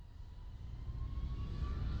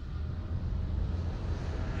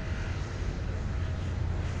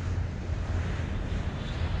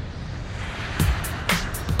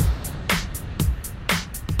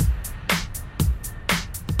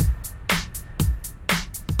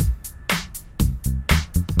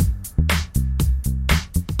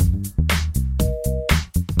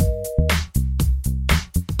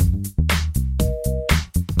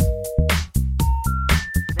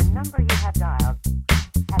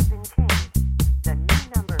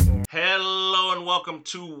Hello and welcome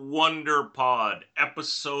to Wonder Pod,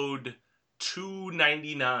 episode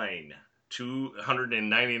 299.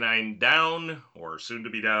 299 down, or soon to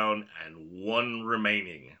be down, and one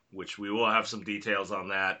remaining, which we will have some details on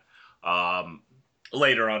that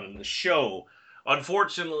later on in the show.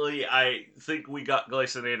 Unfortunately, I think we got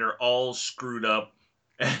Glycinator all screwed up,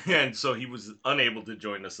 and so he was unable to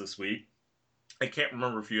join us this week. I can't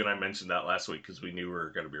remember if you and I mentioned that last week because we knew we were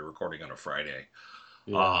going to be recording on a Friday.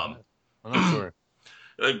 Yeah, I'm not sure.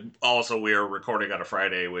 Also, we are recording on a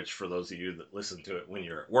Friday, which for those of you that listen to it when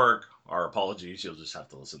you're at work, our apologies. You'll just have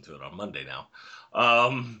to listen to it on Monday now.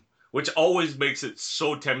 Which always makes it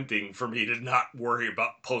so tempting for me to not worry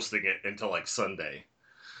about posting it until like Sunday.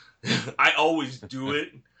 I always do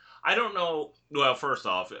it. I don't know. Well, first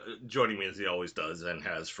off, joining me as he always does and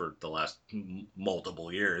has for the last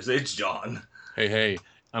multiple years, it's John. Hey,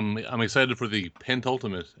 I'm excited for the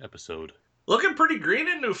penultimate episode. Looking pretty green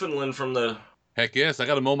in Newfoundland from the. Heck yes, I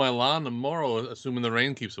got to mow my lawn tomorrow, assuming the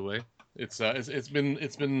rain keeps away. It's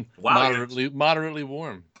been Wow, moderately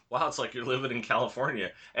warm. wow, it's like you're living in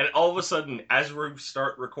California. And all of a sudden, as we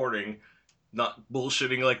start recording, not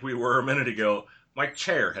bullshitting like we were a minute ago, my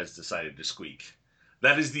chair has decided to squeak.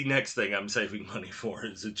 That is the next thing I'm saving money for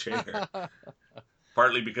is a chair.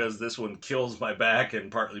 Partly because this one kills my back,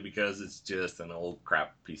 and partly because it's just an old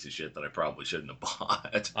crap piece of shit that I probably shouldn't have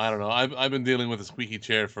bought. I don't know. I've been dealing with a squeaky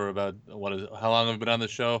chair for about how long have I been on the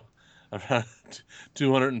show? Around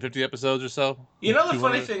 250 episodes or so. You know, the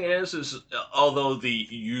funny 200. thing is although the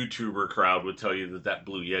YouTuber crowd would tell you that that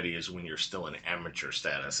Blue Yeti is when you're still in amateur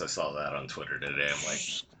status. I saw that on Twitter today. I'm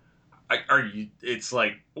like, are you? It's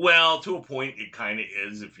like, well, to a point, it kind of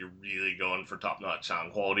is if you're really going for top-notch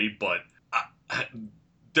sound quality. But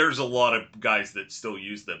there's a lot of guys that still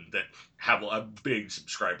use them that have a big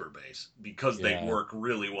subscriber base because they Yeah. work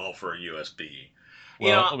really well for a USB.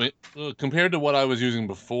 Well, I mean, compared to what I was using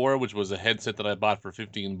before, which was a headset that I bought for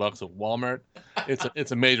 $15 at Walmart,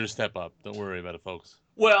 it's a major step up. Don't worry about it, folks.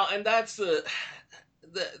 Well, and that's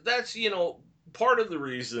that's part of the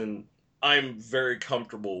reason I'm very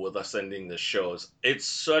comfortable with us ending this show is it's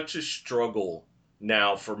such a struggle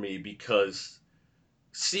now for me because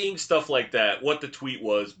seeing stuff like that, what the tweet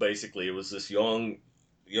was basically, it was this young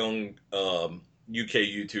UK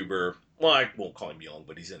YouTuber. Well, I won't call him young,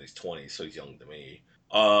 but he's in his 20s, so he's young to me.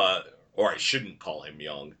 Or I shouldn't call him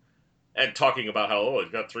young. And talking about how,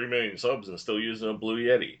 he's got 3 million subs and still using a Blue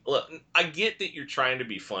Yeti. Look, I get that you're trying to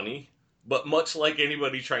be funny, but much like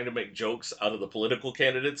anybody trying to make jokes out of the political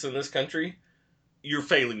candidates in this country, you're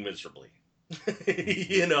failing miserably.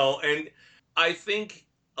 And I think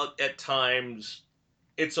at times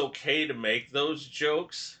it's okay to make those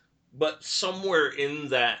jokes, but somewhere in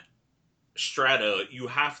that strata, you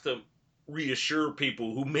have to reassure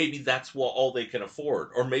people who maybe that's what all they can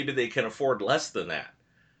afford, or maybe they can afford less than that.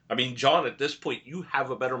 I mean, John, at this point, you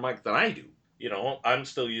have a better mic than I do. I'm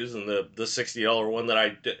still using the $60 one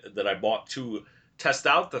that I bought to test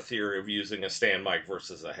out the theory of using a stand mic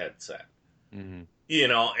versus a headset. Mm-hmm.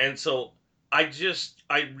 And so I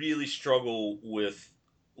really struggle with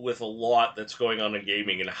a lot that's going on in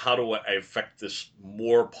gaming and how do I affect this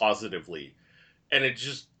more positively. And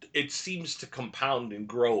it seems to compound and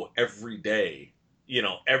grow every day.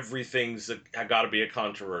 Everything's got to be a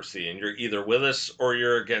controversy, and you're either with us or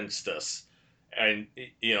you're against us, and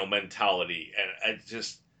mentality. And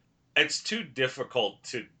it's too difficult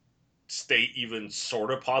to stay even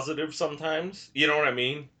sort of positive sometimes. You know what I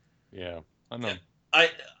mean? Yeah, I know. I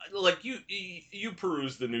like you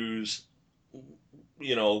peruse the news,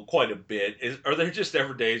 quite a bit. Are there just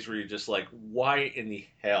ever days where you're just like, why in the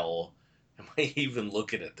hell am I even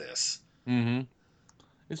looking at this? Mm-hmm.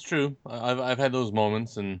 It's true. I've had those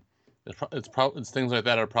moments, and it's things like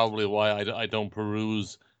that are probably why I don't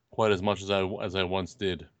peruse quite as much as I once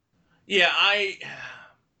did. Yeah, I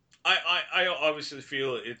obviously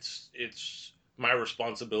feel it's my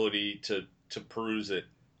responsibility to peruse it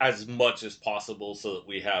as much as possible so that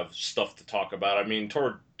we have stuff to talk about. I mean,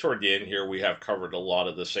 toward the end here, we have covered a lot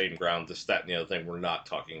of the same ground. This, that, and the other thing. We're not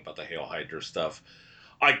talking about the Hail Hydra stuff.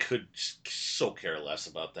 I could so care less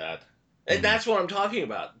about that. And Mm-hmm. that's what I'm talking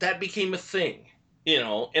about. That became a thing.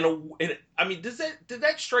 I mean, did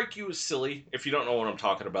that strike you as silly? If you don't know what I'm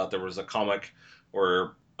talking about, there was a comic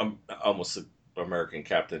where almost an American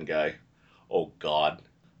Captain guy. Oh God,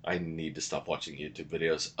 I need to stop watching YouTube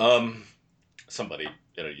videos. Somebody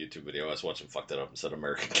in a YouTube video I was watching fucked it up and said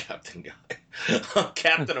American Captain guy.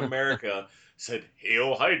 Captain America said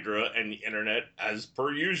Hail Hydra, and the internet, as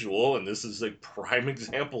per usual, and this is a prime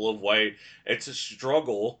example of why it's a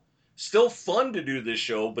struggle. Still fun to do this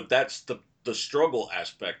show, but that's the struggle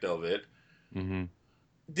aspect of it. Mm-hmm.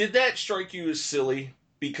 Did that strike you as silly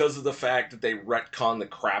because of the fact that they retcon the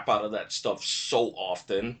crap out of that stuff so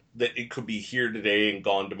often that it could be here today and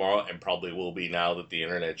gone tomorrow, and probably will be now that the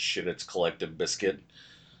internet shit its collective biscuit?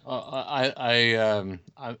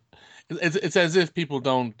 It's as if people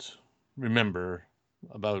don't remember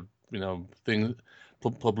about things,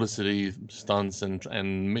 publicity stunts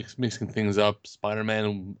and mixing things up.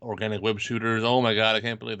 Spider-Man organic web shooters. Oh my God, I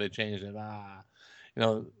can't believe they changed it. You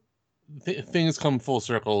know, things come full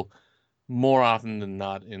circle more often than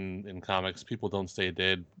not in comics. People don't stay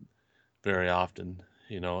dead very often.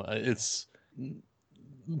 It's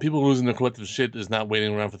people losing their collective shit is not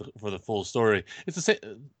waiting around for the full story. It's the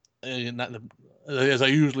same. Not as I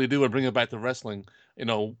usually do, I bring it back to wrestling.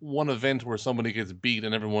 One event where somebody gets beat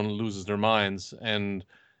and everyone loses their minds, and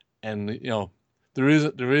there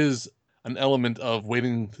is an element of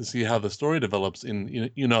waiting to see how the story develops in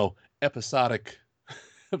episodic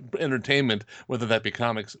entertainment, whether that be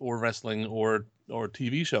comics or wrestling or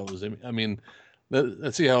TV shows. I mean,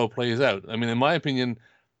 let's see how it plays out. I mean, in my opinion,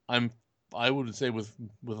 I'm I would say with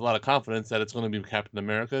a lot of confidence that it's going to be Captain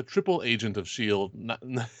America, triple agent of Shield. Not,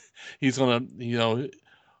 he's going to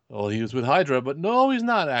well, he was with Hydra, but no, he's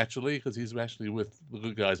not actually, because he's actually with the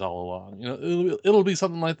good guys all along. It'll be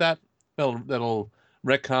something like that. That'll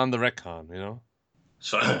retcon the retcon.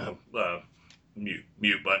 So,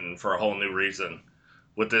 mute button for a whole new reason.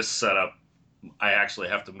 With this setup, I actually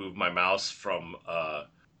have to move my mouse from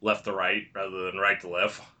left to right rather than right to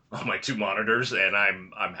left on my two monitors, and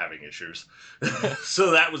I'm having issues.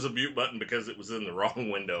 So that was a mute button because it was in the wrong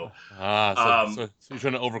window. So, Um, so you're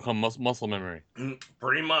trying to overcome muscle memory.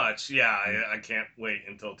 Pretty much, yeah. Mm. I can't wait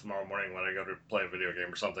until tomorrow morning when I go to play a video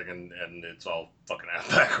game or something, and it's all fucking ass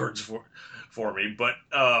backwards for me. But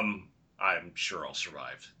I'm sure I'll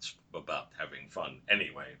survive. It's about having fun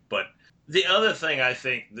anyway. But the other thing I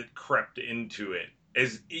think that crept into it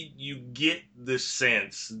is you get the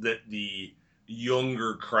sense that the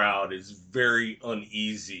younger crowd is very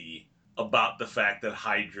uneasy about the fact that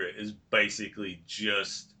Hydra is basically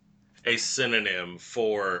just a synonym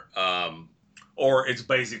for or it's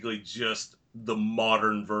basically just the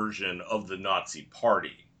modern version of the Nazi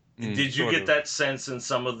Party. Did you Sort get of. that sense in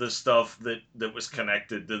some of the stuff that was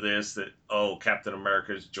connected to this? That Captain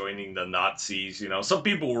America's joining the Nazis. Some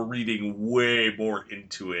people were reading way more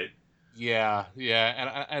into it. Yeah,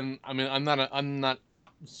 yeah, and I mean, I'm not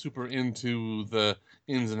super into the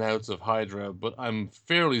ins and outs of Hydra, but I'm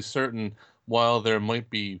fairly certain while there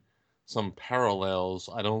might be some parallels,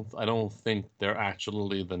 I don't think they're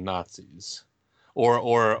actually the Nazis,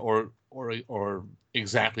 or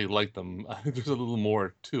exactly like them. There's a little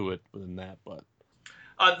more to it than that, but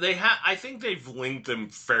I think they've linked them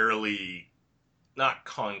fairly, not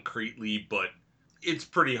concretely, but it's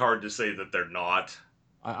pretty hard to say that they're not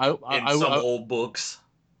I, I, in I, some I old books.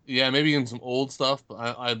 yeah, maybe in some old stuff, but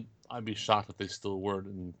I'd be shocked if they still were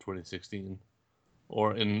in 2016.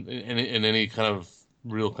 Or in any kind of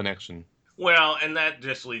real connection. Well, and that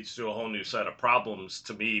just leads to a whole new set of problems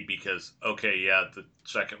to me because okay, yeah, the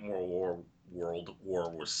Second World War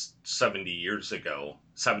was 70 years ago,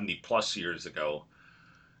 70 plus years ago.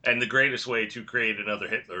 And the greatest way to create another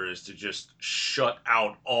Hitler is to just shut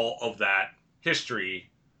out all of that history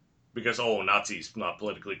because Nazis not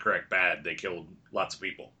politically correct, bad, they killed lots of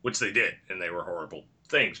people, which they did, and they were horrible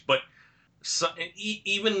things. But so,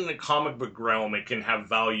 even in the comic book realm, it can have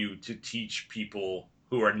value to teach people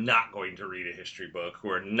who are not going to read a history book, who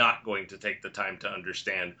are not going to take the time to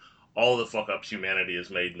understand all the fuck ups humanity has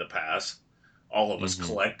made in the past, all of us Hmm.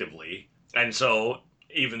 collectively. And so,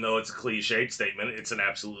 even though it's a cliched statement, it's an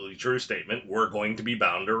absolutely true statement. We're going to be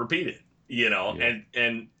bound to repeat it, Yeah.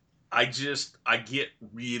 and I get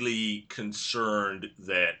really concerned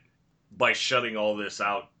that by shutting all this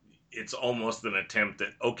out, it's almost an attempt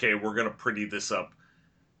at okay, we're going to pretty this up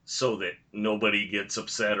so that nobody gets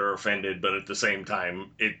upset or offended, but at the same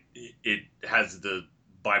time, it has the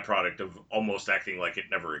byproduct of almost acting like it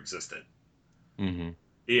never existed. Hmm.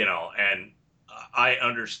 And I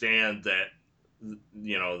understand that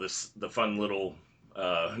the fun little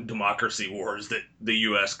democracy wars that the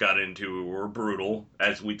U.S. got into were brutal,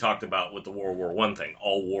 as we talked about with the World War I thing.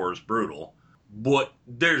 All war is brutal, but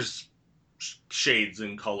there's shades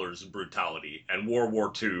and colors of brutality, and World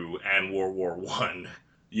War II and World War I,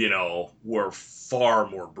 were far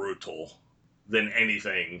more brutal than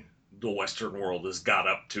anything the Western world has got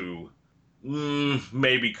up to.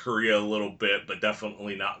 Maybe Korea a little bit, but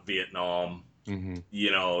definitely not Vietnam. Hmm.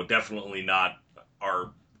 Definitely not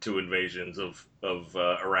our two invasions of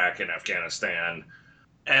Iraq and Afghanistan.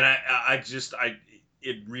 And I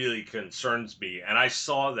it really concerns me. And I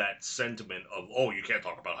saw that sentiment of, oh, you can't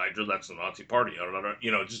talk about Hydra, that's the Nazi party,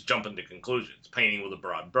 just jumping to conclusions, painting with a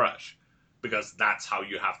broad brush, because that's how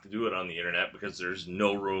you have to do it on the internet, because there's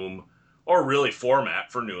no room or really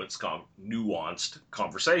format for nuanced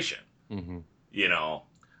conversation. Mm-hmm. You know,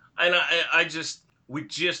 and I just we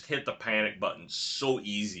just hit the panic button so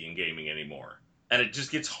easy in gaming anymore, and it just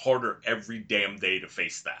gets harder every damn day to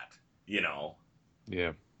face that. You know,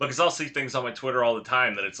 Yeah. because I'll see things on my Twitter all the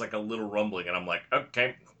time that it's like a little rumbling, and I'm like,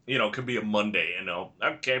 okay, it could be a Monday,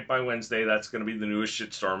 okay, by Wednesday that's going to be the newest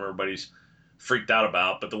shitstorm everybody's freaked out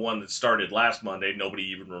about, but the one that started last Monday nobody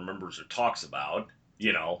even remembers or talks about.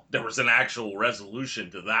 There was an actual resolution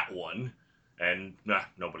to that one, and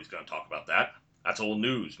nobody's going to talk about that. That's old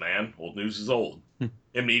news, man. Old news is old.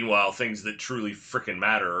 And meanwhile, things that truly freaking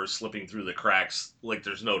matter are slipping through the cracks like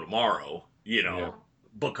there's no tomorrow. Yeah.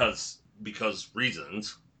 Because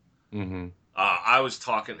reasons. Mm-hmm. I was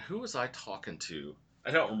talking. Who was I talking to? I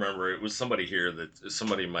don't remember. It was somebody here that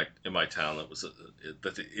somebody in my town that was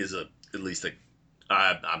that is at least a.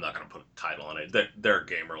 I'm not going to put a title on it. They're a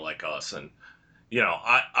gamer like us, and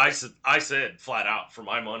I said flat out, for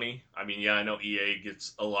my money. I mean, yeah, I know EA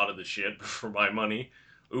gets a lot of the shit, but for my money,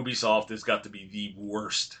 Ubisoft has got to be the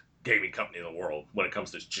worst gaming company in the world when it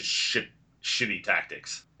comes to just shitty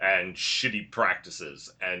tactics and shitty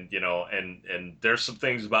practices, and there's some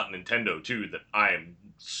things about Nintendo too that I am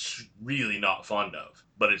really not fond of.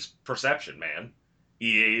 But it's perception, man.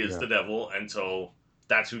 EA is Yeah. the devil, and so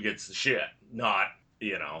that's who gets the shit, not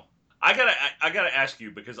you know I gotta ask you,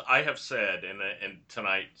 because I have said, and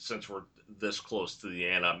tonight, since we're this close to the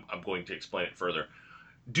end, I'm going to explain it further.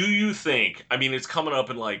 Do you think? I mean, it's coming up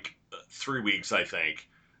in like 3 weeks, I think.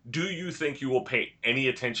 Do you think you will pay any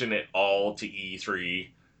attention at all to E3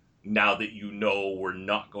 now that you know we're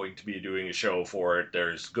not going to be doing a show for it?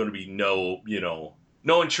 There's going to be no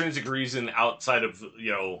intrinsic reason outside of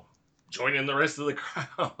joining the rest of the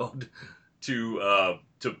crowd to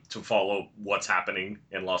follow what's happening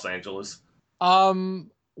in Los Angeles.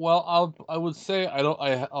 Well, I would say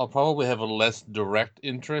I'll probably have a less direct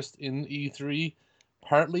interest in E3,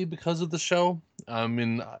 partly because of the show. I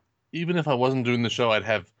mean, even if I wasn't doing the show, I'd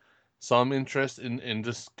have some interest in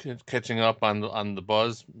just catching up on the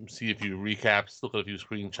buzz, see a few recaps, look at a few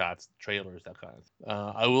screenshots, trailers, that kind of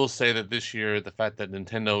thing. I will say that this year, the fact that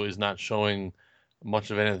Nintendo is not showing much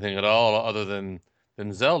of anything at all other than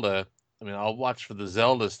Zelda. I mean, I'll watch for the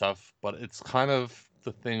Zelda stuff, but it's kind of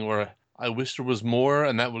the thing where I wish there was more,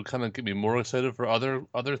 and that would kind of get me more excited for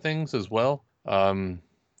other things as well.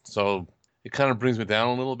 So it kind of brings me down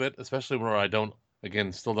a little bit, especially where I don't,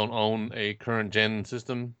 again, still don't own a current gen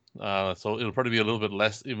system. So it'll probably be a little bit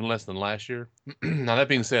less, even less than last year. Now that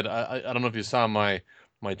being said, I don't know if you saw my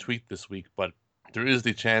tweet this week, but there is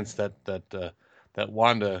the chance that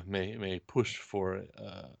Wanda may push for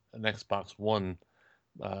an Xbox One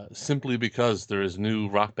simply because there is new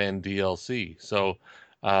Rock Band DLC. So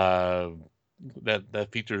uh,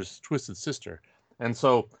 that features Twisted Sister, and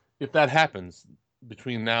so if that happens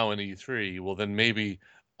between now and E3, well then maybe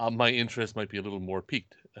my interest might be a little more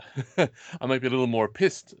piqued. I might be a little more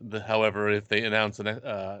pissed, however, if they announce an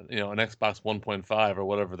Xbox 1.5 or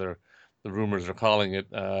whatever the rumors are calling it.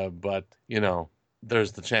 But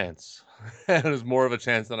there's the chance. There's more of a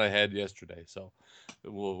chance than I had yesterday. So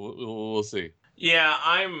we'll see. Yeah,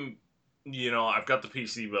 I've got the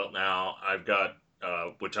PC built now. I've got,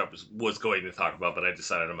 which I was going to talk about, but I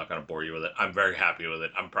decided I'm not going to bore you with it. I'm very happy with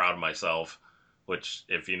it. I'm proud of myself, which,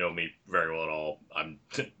 if you know me very well at all,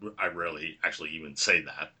 I rarely actually even say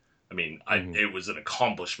that. I mean, Hmm. it was an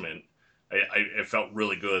accomplishment. It felt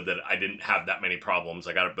really good that I didn't have that many problems.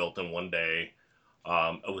 I got it built in one day.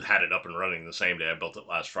 I had it up and running the same day. I built it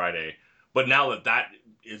last Friday. But now that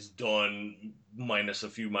is done, minus a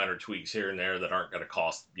few minor tweaks here and there that aren't going to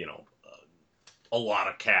cost a lot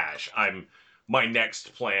of cash, my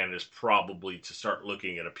next plan is probably to start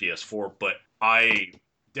looking at a PS4. But I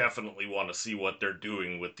definitely want to see what they're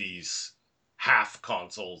doing with these half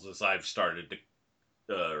consoles, as I've started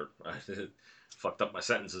to fucked up my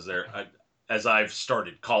sentences there. As I've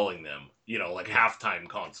started calling them, like Yeah. halftime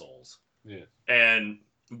consoles. Yeah. And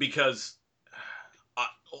because I,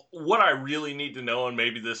 what I really need to know, and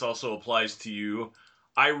maybe this also applies to you,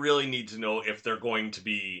 I really need to know if they're going to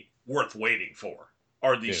be worth waiting for.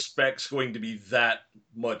 Are these Yeah. specs going to be that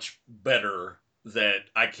much better that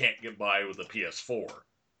I can't get by with a PS4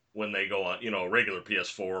 when they go on, regular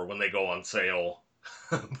PS4 when they go on sale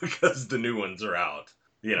because the new ones are out?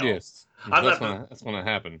 Yes. I'm That's not gonna that's gonna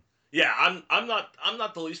happen. yeah, I'm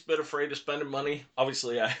not the least bit afraid of spending money.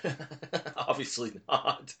 Obviously, obviously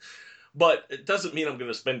not. But it doesn't mean I'm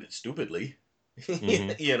going to spend it stupidly.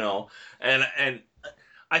 Mm-hmm. you know, and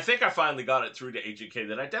I think I finally got it through to Agent K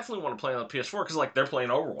that I definitely want to play on the PS4 because like they're playing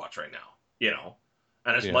Overwatch right now, you know,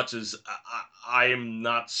 and as Yeah. much as I am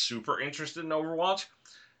not super interested in Overwatch,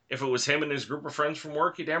 if it was him and his group of friends from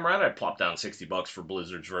work, you damn right I'd plop down $60 for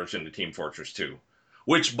Blizzard's version of Team Fortress 2.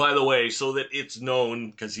 Which, by the way, so that it's known,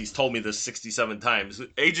 because he's told me this 67 times,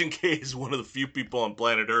 Agent K is one of the few people on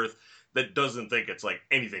planet Earth that doesn't think it's like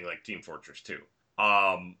anything like Team Fortress 2.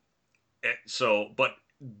 But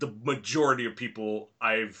the majority of people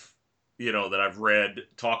that I've read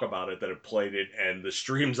talk about it, that have played it, and the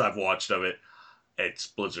streams I've watched of it, it's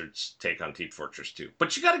Blizzard's take on Team Fortress 2.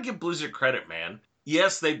 But you got to give Blizzard credit, man.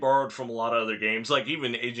 Yes, they borrowed from a lot of other games. Like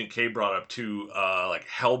even Agent K brought up too, like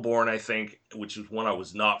Hellborn, I think, which is one I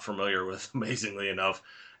was not familiar with, amazingly enough,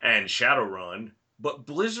 and Shadowrun. But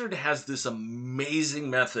Blizzard has this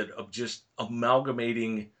amazing method of just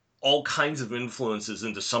amalgamating all kinds of influences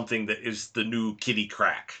into something that is the new kitty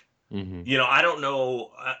crack. Mm-hmm. I don't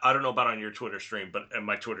know. I don't know about on your Twitter stream, but in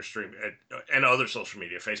my Twitter stream and other social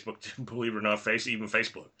media, Facebook, believe it or not, even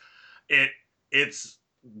Facebook, it it's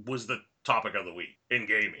was the topic of the week in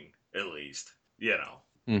gaming, at least.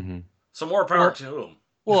 Mm-hmm. So more power Well, to them.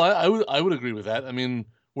 I would agree with that. I mean,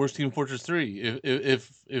 where's Team Fortress 3?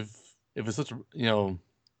 If it's such a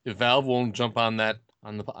if Valve won't jump on that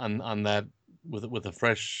on that with a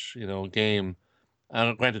fresh game.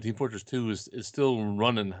 Granted, Team Fortress 2 is still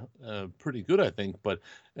running pretty good, I think. But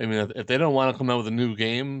I mean, if they don't want to come out with a new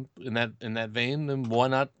game in that vein, then why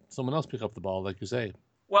not someone else pick up the ball, like you say?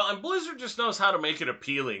 Well, and Blizzard just knows how to make it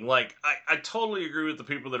appealing. Like, I totally agree with the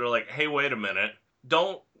people that are like, hey, wait a minute.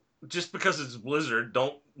 Don't, just because it's Blizzard,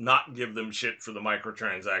 don't not give them shit for the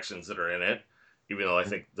microtransactions that are in it. Even though I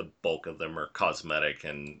think the bulk of them are cosmetic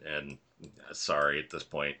and sorry, at this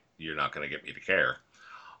point, you're not going to get me to care.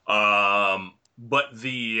 But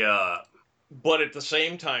at the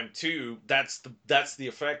same time too, that's the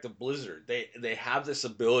effect of Blizzard. They have this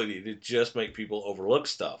ability to just make people overlook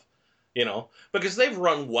stuff, because they've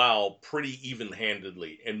run WoW pretty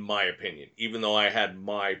even-handedly, in my opinion. Even though I had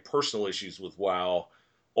my personal issues with WoW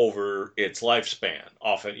over its lifespan,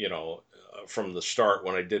 often from the start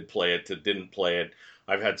when I did play it to didn't play it.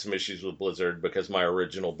 I've had some issues with Blizzard because my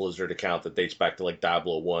original Blizzard account that dates back to like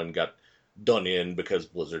Diablo 1 got done in because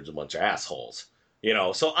Blizzard's a bunch of assholes.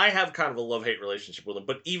 So I have kind of a love hate relationship with them.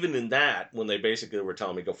 But even in that, when they basically were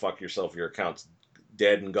telling me, go fuck yourself, your account's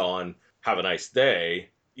dead and gone, have a nice day,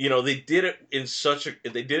 they did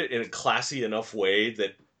it in a classy enough way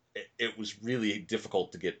that it was really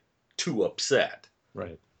difficult to get too upset.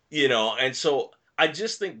 Right. And so I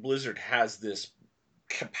just think Blizzard has this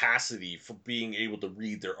capacity for being able to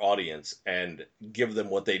read their audience and give them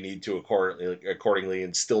what they need to accordingly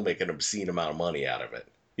and still make an obscene amount of money out of it.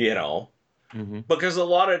 Mm-hmm. Because a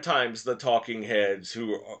lot of times the talking heads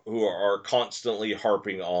who are constantly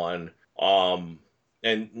harping on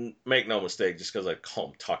and make no mistake, just because I call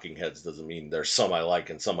them talking heads doesn't mean there's some I like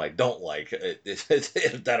and some I don't like.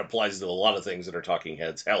 That applies to a lot of things that are talking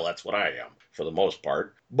heads. Hell, that's what I am for the most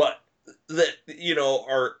part. But that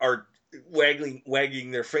are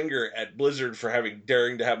wagging their finger at Blizzard for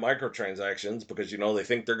daring to have microtransactions because they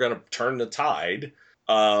think they're going to turn the tide.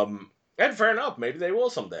 And fair enough, maybe they will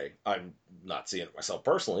someday. I'm not seeing it myself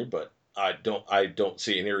personally, but I don't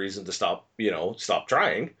see any reason to stop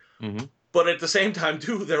trying. Mm-hmm. But at the same time,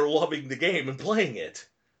 too, they're loving the game and playing it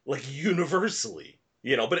like universally.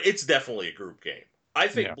 But it's definitely a group game. I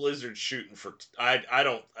think Yeah. Blizzard's shooting for. I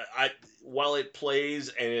don't. While it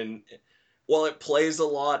plays a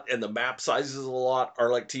lot and the map sizes a lot are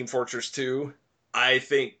like Team Fortress 2, I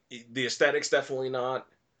think the aesthetics definitely not.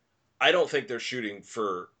 I don't think they're shooting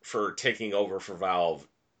for taking over for Valve.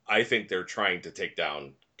 I think they're trying to take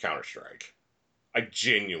down Counter Strike. I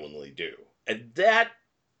genuinely do. And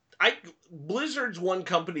I Blizzard's one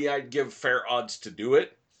company I'd give fair odds to do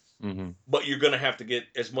it, Mm-hmm. but you're gonna have to get,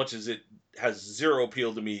 as much as it has zero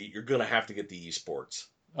appeal to me, you're gonna have to get the esports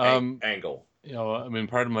Um, angle. I mean,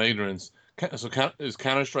 pardon my ignorance. So, is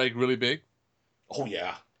Counter Strike really big? Oh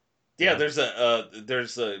yeah, yeah. Yeah.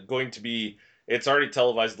 There's going to be. It's already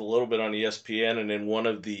televised a little bit on ESPN, and in one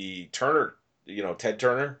of the Turner, Ted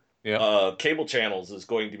Turner, Yeah. cable channels is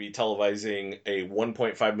going to be televising a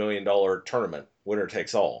 $1.5 million tournament, winner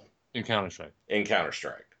takes all, In Counter Strike. in Counter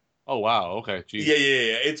Strike. Oh wow. Okay. Yeah, Jeez. yeah,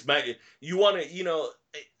 yeah. It's you want to,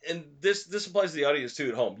 and this applies to the audience too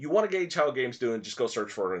at home. You want to gauge how a game's doing, just go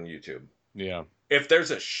search for it on YouTube. Yeah. If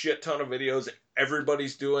there's a shit ton of videos,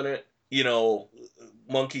 everybody's doing it,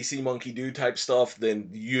 monkey see, monkey do type stuff, then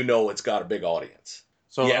it's got a big audience.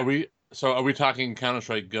 So Yeah. are we? So are we talking Counter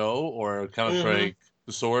Strike Go or Counter Mm-hmm. Strike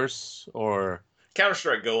the Source or?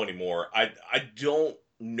 Counter-Strike Go anymore. I don't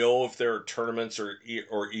know if there are tournaments or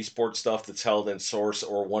esports stuff that's held in Source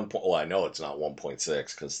or 1. Well, I know it's not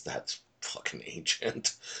 1.6 because that's fucking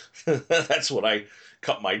ancient. That's what I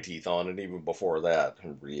cut my teeth on, and even before that,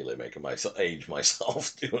 I'm really making myself age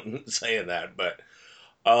myself doing saying that. But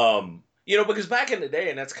because back in the day,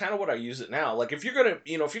 and that's kind of what I use it now. Like if you're gonna,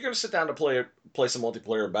 if you're gonna sit down to play some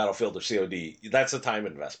multiplayer in Battlefield or COD, that's a time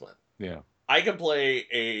investment. Yeah. I can play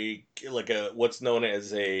a what's known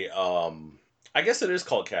as a I guess it is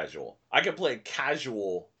called casual. I can play a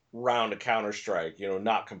casual round of Counter Strike,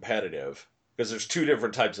 not competitive, because there's two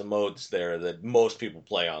different types of modes there that most people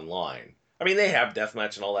play online. I mean, they have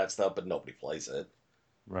deathmatch and all that stuff, but nobody plays it.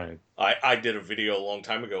 Right. I did a video a long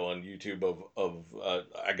time ago on YouTube of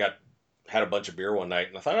had a bunch of beer one night,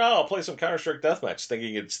 and I thought, oh, I'll play some Counter Strike Deathmatch,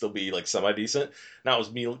 thinking it'd still be like semi decent. Now it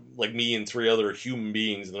was me and three other human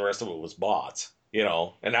beings, and the rest of it was bots.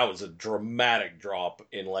 And that was a dramatic drop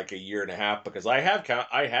in like a year and a half because I had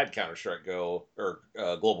Counter Strike Go or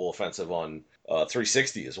Global Offensive on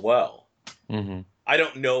 360 as well. Mm-hmm. I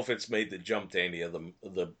don't know if it's made the jump to any of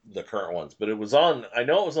the current ones, but it was on. I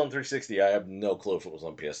know it was on 360. I have no clue if it was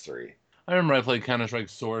on PS3. I remember I played Counter Strike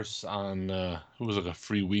Source on it was like a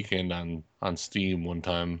free weekend on Steam one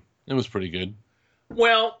time. It was pretty good.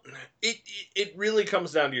 Well, it really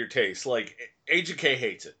comes down to your taste. Like Agent K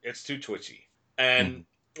hates it. It's too twitchy. Mm-hmm. And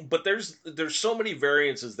but there's so many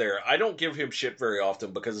variances there. I don't give him shit very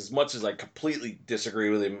often because as much as I completely disagree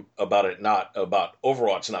with him about it not about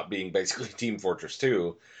Overwatch not being basically Team Fortress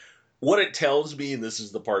 2, what it tells me, and this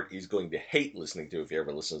is the part he's going to hate listening to if he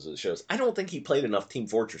ever listens to the shows, I don't think he played enough Team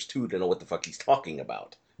Fortress 2 to know what the fuck he's talking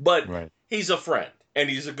about. But Right. he's a friend, and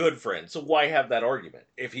he's a good friend, so why have that argument?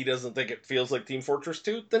 If he doesn't think it feels like Team Fortress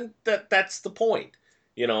 2, then that's the point.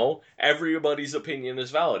 Everybody's opinion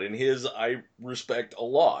is valid, and his I respect a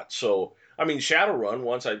lot. So, I mean, Shadowrun,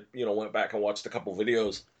 once I, went back and watched a couple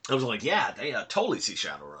videos, I was like, yeah, they totally see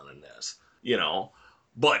Shadowrun in this,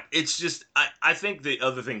 But it's just, I think the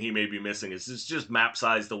other thing he may be missing is it's just map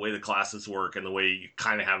size, the way the classes work, and the way you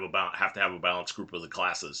kind of have to have a balanced group of the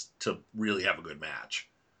classes to really have a good match.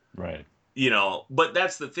 Right. But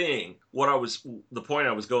that's the thing. The point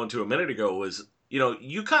I was going to a minute ago was,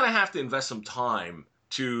 you kind of have to invest some time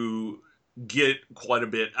to get quite a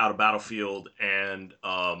bit out of Battlefield and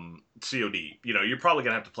COD. You're probably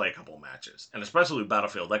gonna have to play a couple of matches, and especially with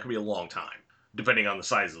Battlefield, that could be a long time, depending on the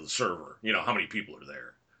size of the server. How many people are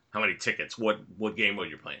there, how many tickets, what game mode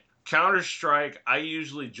you're playing. Counter Strike, I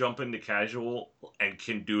usually jump into casual and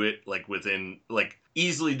can do it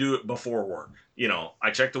easily do it before work.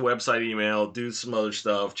 I check the website email, do some other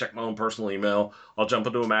stuff, check my own personal email. I'll jump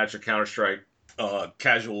into a match of Counter Strike,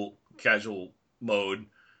 casual mode,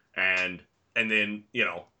 and then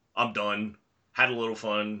I'm done. Had a little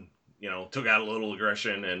fun. Took out a little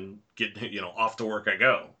aggression and get off to work I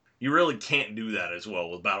go. You really can't do that as well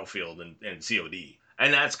with Battlefield and COD,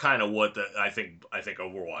 and that's kind of what I think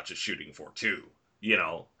Overwatch is shooting for too. You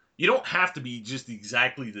don't have to be just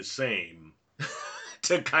exactly the same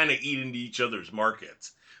to kind of eat into each other's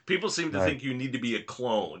markets. People seem to Right. think you need to be a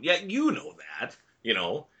clone. Yeah, you know that.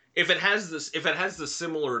 If it has the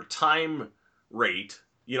similar time rate,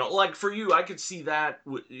 like for you, I could see that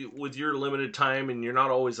with your limited time, and you're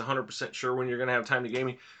not always 100% sure when you're going to have time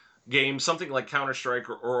to game. Something like Counter Strike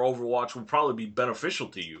or Overwatch would probably be beneficial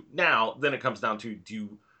to you. Now, then it comes down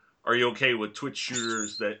to are you okay with Twitch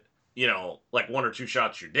shooters that like one or two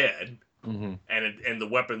shots you're dead, Mm-hmm. and the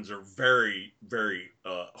weapons are very very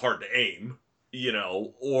hard to aim,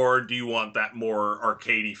 or do you want that more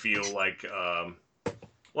arcadey feel like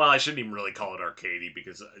well, I shouldn't even really call it arcadey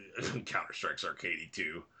because Counter Strike's arcadey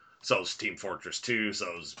too. So's Team Fortress 2,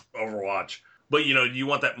 so's Overwatch. But do you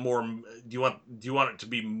want that more? Do you want it to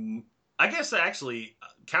be? I guess actually,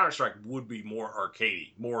 Counter Strike would be more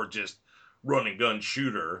arcadey, more just run and gun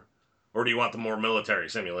shooter, or do you want the more military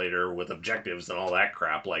simulator with objectives and all that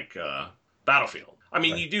crap like Battlefield? I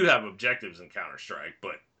mean, Right. you do have objectives in Counter Strike,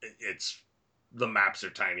 but it's the maps are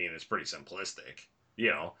tiny and it's pretty simplistic.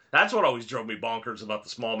 That's what always drove me bonkers about the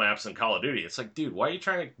small maps in Call of Duty. It's like, dude, why are you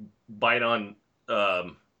trying to bite on,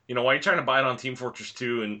 why are you trying to bite on Team Fortress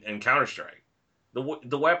 2 and Counter Strike?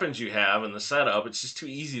 The weapons you have and the setup, it's just too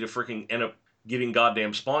easy to freaking end up getting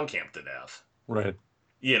goddamn spawn camped to death. Right.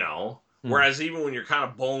 Hmm. Whereas even when you're kind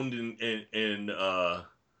of boned in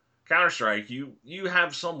Counter Strike, you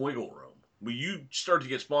have some wiggle room. When you start to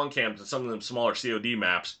get spawn camped in some of them smaller COD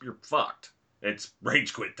maps, you're fucked. It's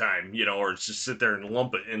rage quit time, or it's just sit there and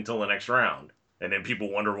lump it until the next round. And then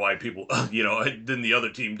people wonder why people, then the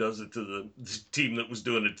other team does it to the team that was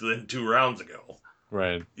doing it to them 2 rounds ago.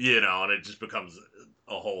 Right. And it just becomes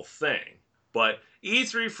a whole thing. But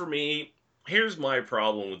E3 for me, here's my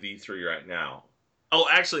problem with E3 right now. Oh,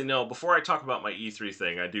 actually, no. Before I talk about my E3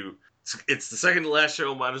 thing, I do. It's the second to last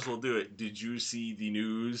show. Might as well do it. Did you see the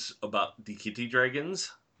news about the Kitty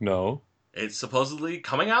Dragons? No. It's supposedly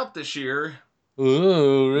coming out this year.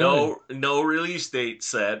 Ooh, really? No release date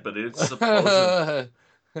set, but it's supposed.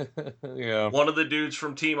 Yeah. One of the dudes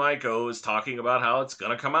from Team Ico is talking about how it's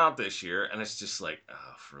gonna come out this year, and it's just like,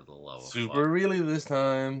 oh, for the love of fuck. Super really this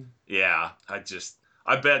time. Yeah,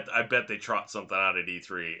 I bet they trot something out at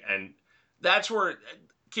E3, and that's where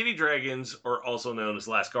Kitty Dragons, or also known as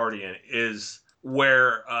Last Guardian, is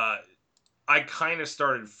where I kind of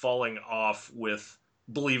started falling off with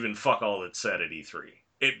believing fuck all that's said at E3.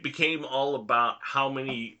 It became all about how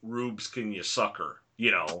many rubes can you sucker,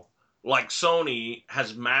 you know? Like Sony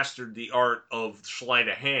has mastered the art of sleight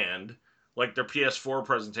of hand, like their PS4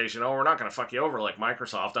 presentation. Oh, we're not going to fuck you over like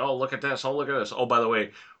Microsoft. Oh, look at this. Oh, look at this. Oh, by the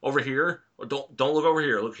way, over here, don't look over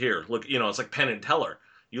here. Look here. Look, it's like Penn and Teller.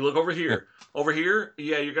 You look over here. Over here,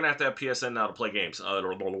 yeah, you're gonna have PSN now to play games. And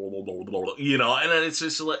then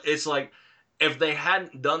it's like if they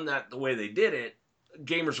hadn't done that the way they did it,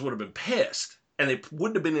 gamers would have been pissed, and they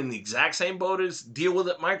wouldn't have been in the exact same boat as Deal With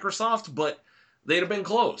It Microsoft, but they'd have been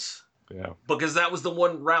close. Yeah. Because that was the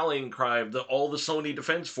one rallying cry of all the Sony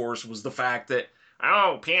Defense Force was the fact that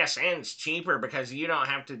PSN's cheaper because you don't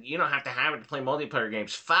have to have it to play multiplayer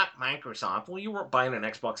games. Fuck Microsoft. Well, you weren't buying an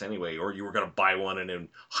Xbox anyway, or you were gonna buy one and then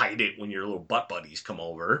hide it when your little butt buddies come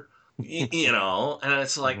over. And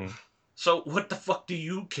it's like, Mm-hmm. so what the fuck do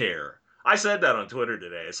you care? I said that on Twitter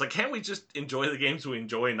today. It's like, can't we just enjoy the games we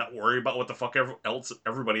enjoy and not worry about what the fuck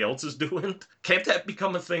everybody else is doing? Can't that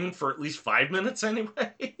become a thing for at least 5 minutes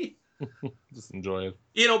anyway? Just enjoy it.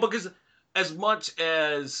 Because as much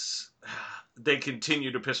as they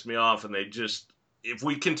continue to piss me off, and if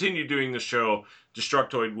we continue doing the show,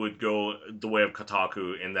 Destructoid would go the way of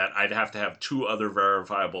Kotaku in that I'd have to have two other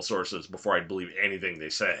verifiable sources before I'd believe anything they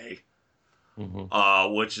say.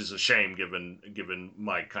 Which is a shame given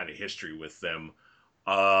my kind of history with them.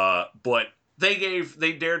 But they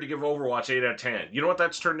dared to give Overwatch 8 out of 10. You know what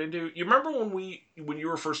that's turned into? You remember when you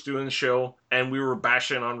were first doing the show and we were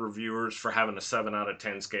bashing on reviewers for having a 7 out of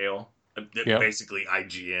 10 scale? Yep. Basically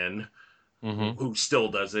IGN, Mm-hmm. who still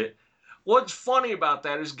does it. What's funny about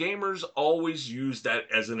that is gamers always used that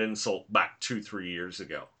as an insult back 2-3 years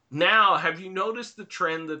ago. Now, have you noticed the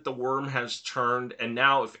trend that the worm has turned, and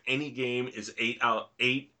now if any game is 8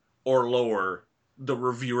 or lower, the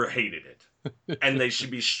reviewer hated it. And they should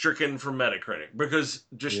be stricken from Metacritic because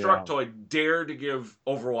Destructoid dared to give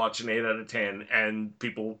Overwatch an 8 out of 10, and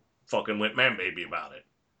people fucking went man baby about it.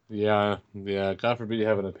 Yeah. God forbid you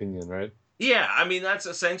have an opinion, right? Yeah, I mean that's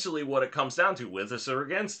essentially what it comes down to, with us or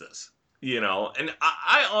against us. And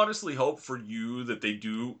I honestly hope for you that they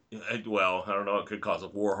do. Well, I don't know. It could cause a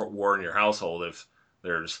war in your household if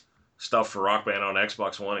there's stuff for Rock Band on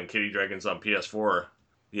Xbox One and Kitty Dragons on PS4.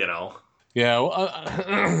 Yeah.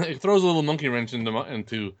 Well, it throws a little monkey wrench into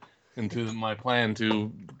my plan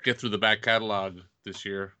to get through the back catalog this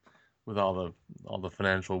year with all the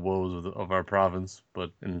financial woes of our province,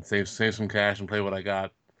 and save some cash and play what I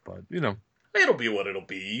got. But It'll be what it'll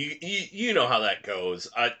be. You know how that goes.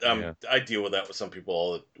 yeah. I deal with that with some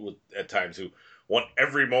people at times who want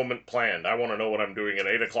every moment planned. I want to know what I'm doing at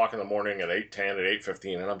 8 o'clock in the morning, at 8:10, at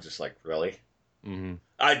 8:15, and I'm just like, really? Mm-hmm.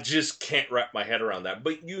 I just can't wrap my head around that.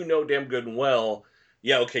 But you know damn good and well,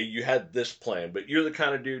 yeah, okay, you had this plan, but you're the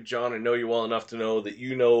kind of dude, John, I know you well enough to know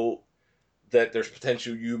that that there's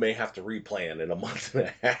potential you may have to replan in a month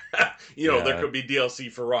and a half. There could be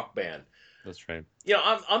DLC for Rock Band. That's right.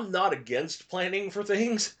 I'm not against planning for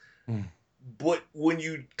things, Mm. but when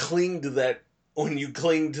you cling to that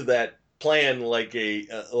plan like a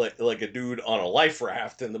dude on a life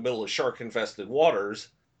raft in the middle of shark infested waters,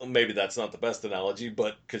 maybe that's not the best analogy,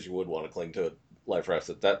 but because you would want to cling to a life raft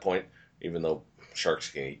at that point, even though sharks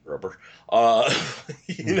can eat rubber,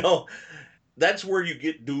 that's where you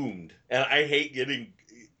get doomed, and I hate getting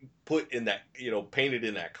put in that, painted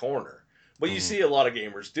in that corner. But you see a lot of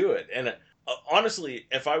gamers do it, and honestly,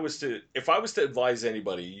 if I was to advise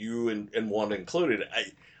anybody, you and one included,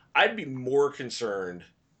 I'd be more concerned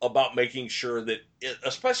about making sure that,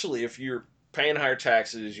 especially if you're paying higher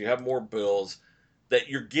taxes, you have more bills, that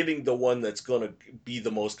you're getting the one that's going to be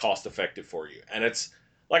the most cost effective for you. And it's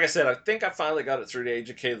like I said, I think I finally got it through to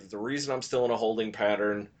AJK that the reason I'm still in a holding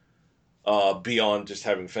pattern, beyond just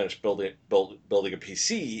having finished building a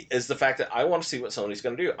PC, is the fact that I want to see what Sony's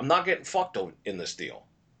going to do. I'm not getting fucked in this deal,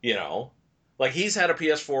 Like, he's had a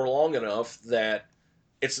PS4 long enough that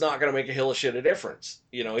it's not going to make a hill of shit of difference.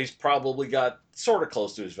 He's probably got sort of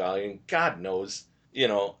close to his value, and God knows,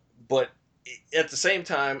 but at the same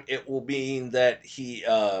time, it will mean that he,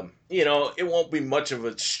 it won't be much of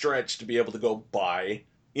a stretch to be able to go buy,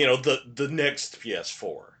 the next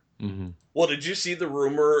PS4. Mm-hmm. Well, did you see the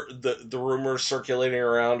rumor circulating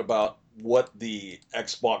around about what the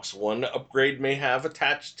Xbox One upgrade may have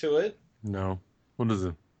attached to it? No. What is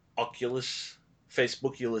it? Oculus,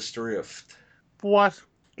 Facebookulus Rift. What?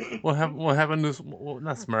 What happened to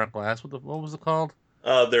not smart glass? What was it called?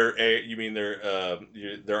 You mean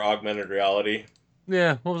their augmented reality?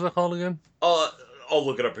 Yeah, what was that called again? Uh, I'll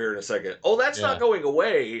look it up here in a second. Oh, that's not Yeah. going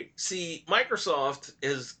away. See, Microsoft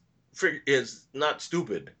is not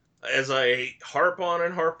stupid. As I harp on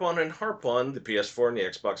and harp on and harp on, the PS4 and the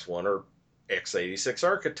Xbox One are x86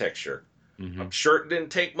 architecture. Mm-hmm. I'm sure it didn't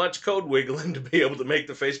take much code wiggling to be able to make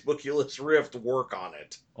the Facebookulus Rift work on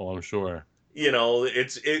it. Oh, I'm sure.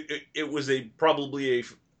 It was probably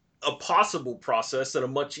a possible process and a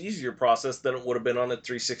much easier process than it would have been on a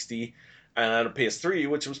 360 and on a PS3,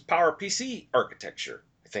 which was PowerPC architecture.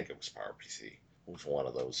 I think it was PowerPC. It was one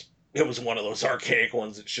of those. It was one of those archaic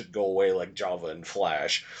ones that should go away, like Java and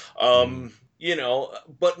Flash. Mm-hmm.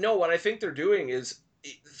 But no, what I think they're doing is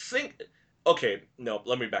think. Okay, no,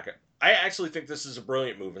 let me back up. I actually think this is a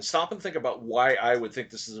brilliant move. And stop and think about why I would think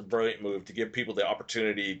this is a brilliant move to give people the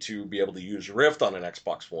opportunity to be able to use Rift on an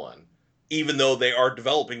Xbox One, even though they are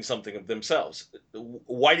developing something of themselves.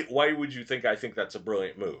 Why would you think I think that's a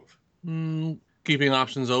brilliant move? Keeping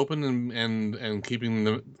options open and their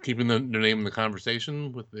name in the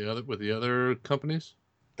conversation with the other companies,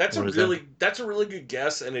 or is that That's a really good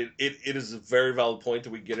guess, and it is a very valid point that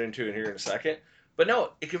we get into in here in a second. But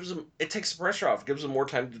no, it takes the pressure off. It gives them more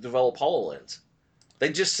time to develop Hololens.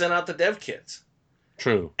 They just sent out the dev kits.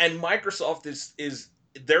 true? And Microsoft is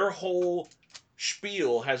their whole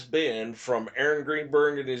spiel has been from Aaron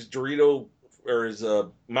Greenberg and his Dorito or his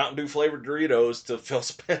Mountain Dew flavored Doritos to Phil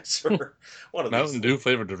Spencer. One of these Mountain Dew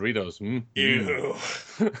flavored Doritos. ew.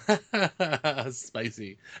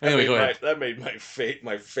 Spicy. Anyway, go ahead. That made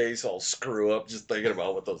my face all screw up just thinking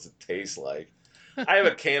about what those taste like. I have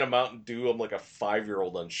a can of Mountain Dew. I'm like a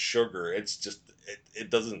 5-year-old on sugar. It's just it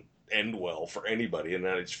doesn't end well for anybody, and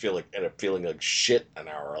then I just end up feeling like shit an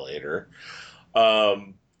hour later.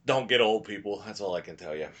 Um, don't get old, people. That's all I can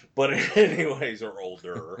tell you. But anyways, or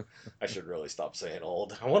older. I should really stop saying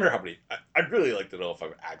old. I wonder how many. I'd really like to know if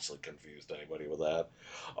I've actually confused anybody with that.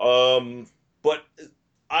 But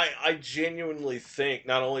I genuinely think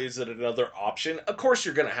not only is it another option, of course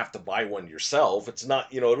you're going to have to buy one yourself. It's not,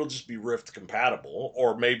 it'll just be Rift compatible,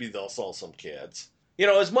 or maybe they'll sell some kits.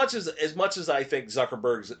 As much as I think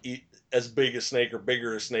Zuckerberg's as big a snake or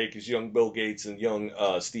bigger a snake as young Bill Gates and young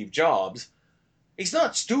Steve Jobs, he's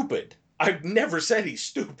not stupid. I've never said he's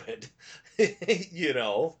stupid, you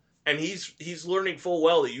know. And he's learning full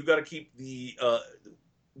well that you got to keep the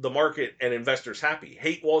market and investors happy.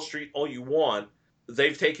 Hate Wall Street all you want,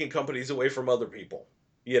 they've taken companies away from other people,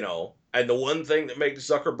 you know. And the one thing that makes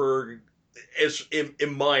Zuckerberg is,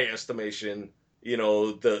 in my estimation,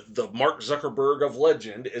 the Mark Zuckerberg of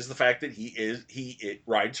legend is the fact that he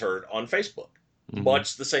rides herd on Facebook, Hmm.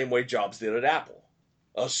 much the same way Jobs did at Apple,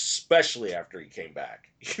 especially after he came back.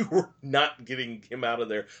 You were not getting him out of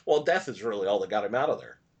there. Well, death is really all that got him out of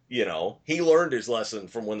there. He learned his lesson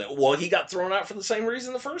from he got thrown out for the same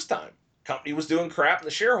reason the first time. Company was doing crap and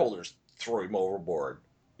the shareholders threw him overboard,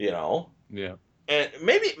 you know? Yeah. And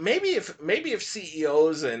maybe if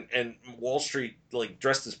CEOs and Wall Street like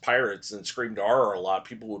dressed as pirates and screamed "R" a lot,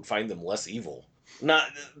 people would find them less evil. Not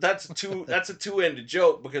that's a two-ended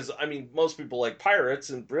joke, because I mean most people like pirates,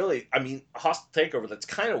 and really I mean hostile takeover. That's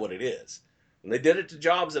kind of what it is. And they did it to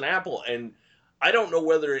Jobs and Apple, and I don't know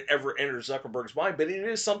whether it ever enters Zuckerberg's mind, but it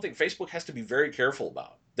is something Facebook has to be very careful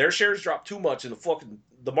about. Their shares drop too much, and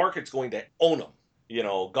the market's going to own them.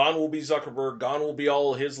 Gone will be Zuckerberg, gone will be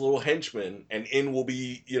all his little henchmen, and in will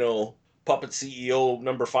be, puppet CEO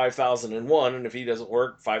number 5001. And if he doesn't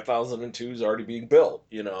work, 5002 is already being built.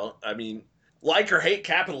 I mean, like or hate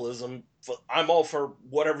capitalism, I'm all for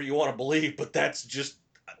whatever you want to believe, but that's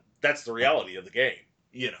the reality of the game.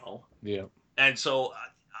 Yeah. And so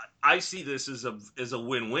I see this as a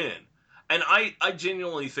win-win. And I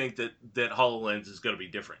genuinely think that HoloLens is going to be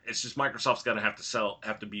different. It's just Microsoft's going to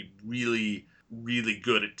have to be really, really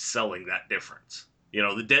good at selling that difference.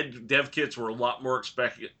 The dev kits were a lot more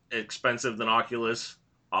expensive than Oculus.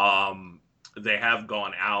 They have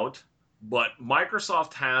gone out, but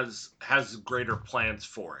Microsoft has greater plans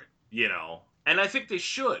for it. And I think they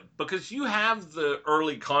should, because you have the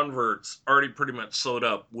early converts already pretty much sewed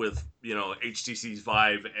up with HTC's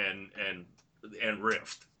Vive and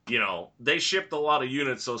Rift. They shipped a lot of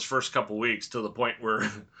units those first couple weeks to the point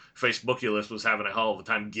where Facebookulous was having a hell of a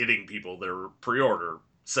time getting people their pre-order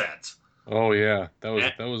sets. Oh yeah, And,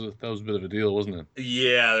 that was a bit of a deal, wasn't it?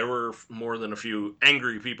 yeah, there were more than a few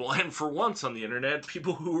angry people, and for once on the internet,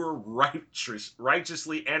 people who were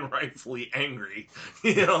righteously and rightfully angry.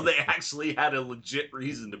 They actually had a legit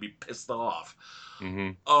reason to be pissed off.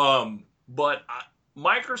 Mm-hmm. But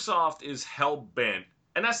Microsoft is hell bent,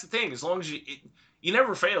 and that's the thing. As long as you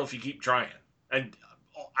never fail if you keep trying, and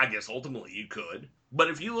I guess ultimately you could. But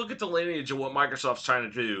if you look at the lineage of what Microsoft's trying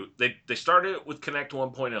to do, they started with Kinect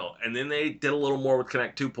 1.0, and then they did a little more with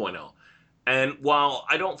Kinect 2.0. And while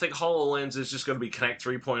I don't think HoloLens is just going to be Kinect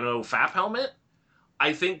 3.0 FAP helmet,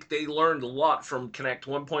 I think they learned a lot from Kinect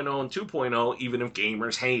 1.0 and 2.0, even if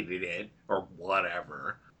gamers hated it or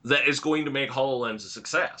whatever. That is going to make HoloLens a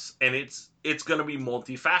success, and it's going to be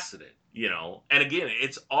multifaceted. And again,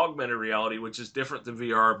 it's augmented reality, which is different than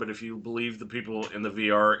VR. But if you believe the people in the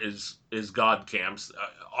VR is god camps,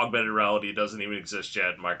 augmented reality doesn't even exist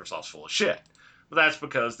yet. Microsoft's full of shit. But that's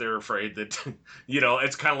because they're afraid that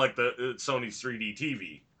it's kind of like the Sony's 3D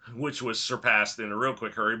TV, which was surpassed in a real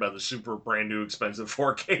quick hurry by the super brand new expensive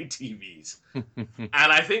 4K TVs. And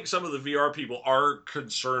I think some of the VR people are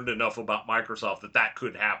concerned enough about Microsoft that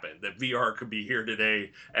could happen, that VR could be here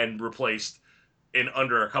today and replaced in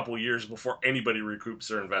under a couple years before anybody recoups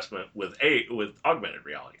their investment with augmented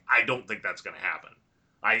reality. I don't think that's going to happen.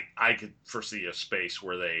 I could foresee a space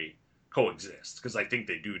where they coexist because I think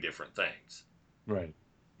they do different things. Right.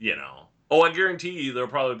 Oh, I guarantee you there'll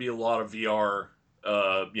probably be a lot of VR,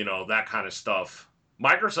 that kind of stuff.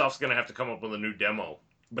 Microsoft's going to have to come up with a new demo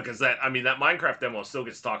because that Minecraft demo still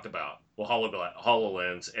gets talked about. Well,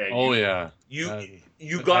 Hololens, and Oh yeah. you Uh,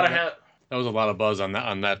 you that, gotta that have. that was a lot of buzz on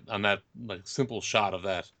that like simple shot of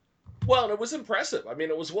that. Well, and it was impressive. I mean,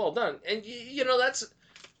 it was well done, and that's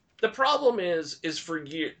the problem is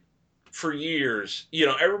for years,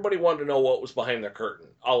 everybody wanted to know what was behind the curtain,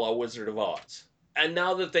 a la Wizard of Oz. And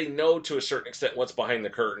now that they know to a certain extent what's behind the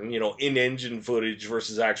curtain, in engine footage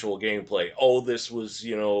versus actual gameplay, oh, this was,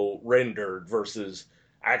 rendered versus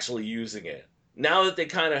actually using it. Now that they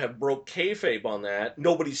kind of have broke kayfabe on that,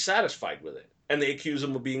 nobody's satisfied with it. And they accuse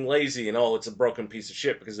them of being lazy and, oh, it's a broken piece of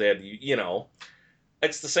shit because they had to,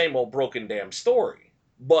 it's the same old broken damn story.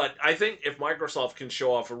 But I think if Microsoft can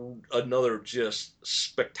show off another just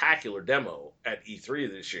spectacular demo at E3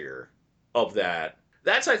 this year of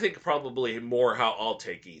that's I think probably more how I'll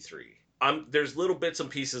take E3. There's little bits and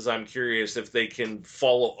pieces I'm curious if they can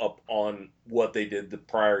follow up on what they did the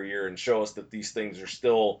prior year and show us that these things are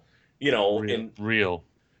still, in Real.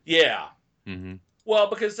 yeah. Mm-hmm. Well,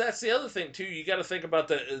 because that's the other thing too. You got to think about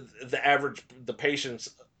the patience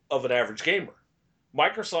of an average gamer.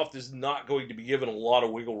 Microsoft is not going to be given a lot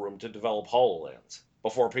of wiggle room to develop HoloLens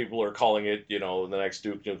before people are calling it, the next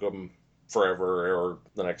Duke Nukem Forever or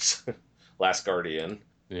the next Last Guardian.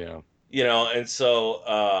 Yeah. And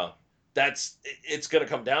so it's going to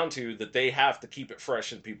come down to that they have to keep it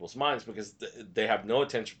fresh in people's minds because they have no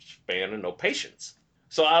attention span and no patience.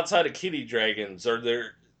 So outside of Kitty Dragons,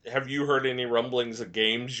 have you heard any rumblings of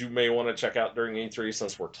games you may want to check out during E3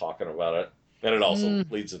 since we're talking about it? And it also Mm,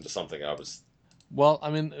 leads into something I was. well, I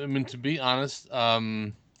mean, to be honest,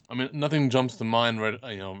 nothing jumps to mind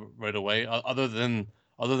right away, other than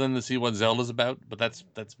to see what Zelda's about. But that's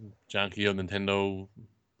Jankio Nintendo,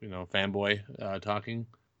 fanboy talking.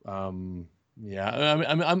 Um, yeah,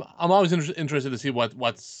 I'm always interested to see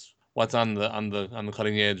what's on the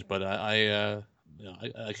cutting edge, but I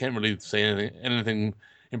can't really say anything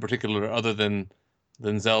in particular other than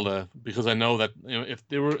Zelda because I know that if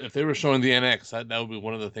they were showing the NX, that would be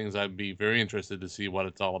one of the things I'd be very interested to see what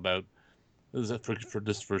it's all about. Is it for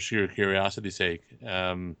just for sheer curiosity's sake?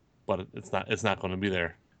 But it's not going to be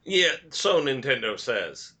there. Yeah, so Nintendo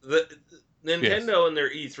says. Yes. Nintendo and their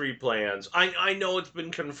E3 plans. I know it's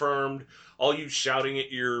been confirmed. All you shouting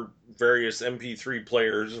at your various MP3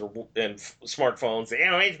 players and smartphones.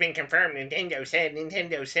 It's been confirmed. Nintendo said.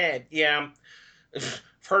 Nintendo said. Yeah, I've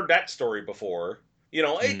heard that story before. It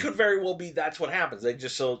Mm, could very well be that's what happens. They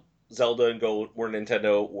just sell Zelda and go, "We're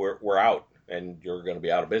Nintendo. We're out, and you're going to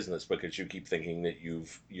be out of business because you keep thinking that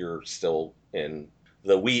you're still in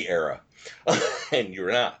the Wii era, and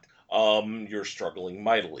you're not. You're struggling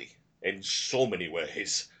mightily in so many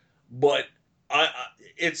ways, but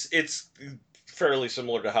it's fairly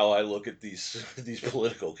similar to how I look at these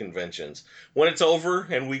political conventions. When it's over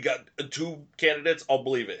and we got two candidates, I'll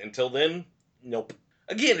believe it. Until then, nope.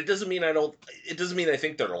 Again, it doesn't mean I don't. It doesn't mean I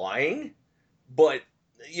think they're lying, but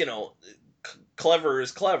you know, clever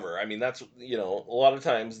is clever. I mean, that's a lot of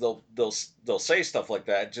times they'll say stuff like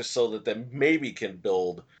that just so that they maybe can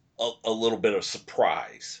build a little bit of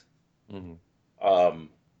surprise. Hmm. Um,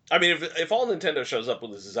 I mean, if all Nintendo shows up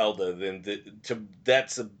with a Zelda, then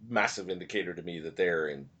that's a massive indicator to me that they're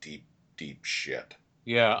in deep shit.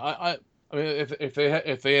 Yeah, I mean,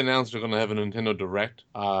 if they announce they're going to have a Nintendo Direct,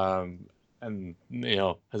 and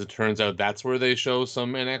as it turns out, that's where they show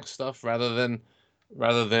some NX stuff rather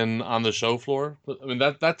than on the show floor. But I mean,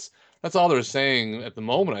 that's all they're saying at the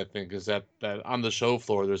moment. I think is that on the show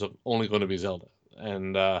floor, there's only going to be Zelda,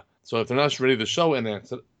 and so if they're not ready to show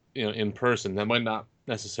NX, in person, that might not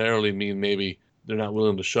necessarily mean maybe they're not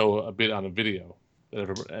willing to show a bit on a video that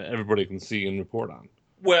everybody can see and report on.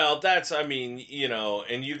 Well, I mean,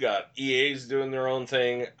 and you got EA's doing their own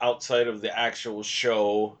thing outside of the actual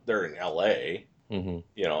show. They're in LA. Hmm.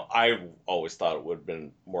 I always thought it would have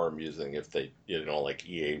been more amusing if they, like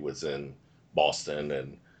EA was in Boston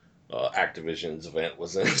and Activision's event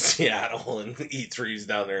was in Seattle and E3's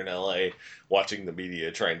down there in LA watching the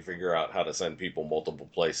media trying to figure out how to send people multiple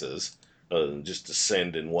places rather than just to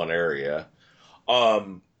send in one area.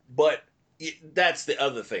 But that's the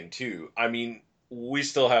other thing too. I mean, we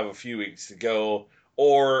still have a few weeks to go.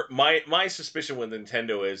 Or my suspicion with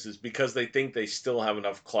Nintendo is because they think they still have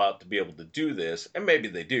enough clout to be able to do this, and maybe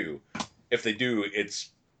they do. If they do, it's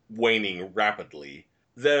waning rapidly.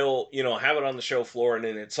 They'll have it on the show floor, and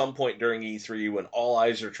then at some point during E3, when all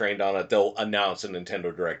eyes are trained on it, they'll announce a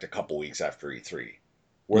Nintendo Direct a couple weeks after E3,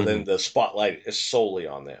 where Hmm. then the spotlight is solely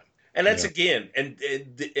on them. And that's Yeah. again,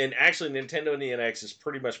 and actually, Nintendo and the NX is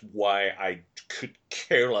pretty much why I could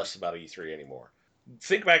care less about E3 anymore.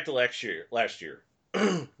 Think back to last year,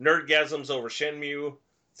 nerdgasms over Shenmue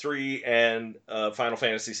 3 and Final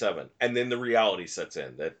Fantasy 7, and then the reality sets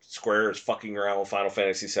in that Square is fucking around with Final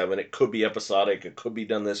Fantasy 7. It could be episodic, it could be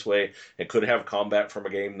done this way, it could have combat from a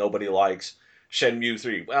game nobody likes. Shenmue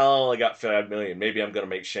 3, well, I got 5 million. Maybe I'm going to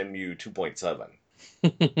make Shenmue 2.7.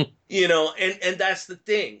 And that's the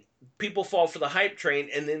thing. People fall for the hype train,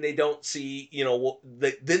 and then they don't see,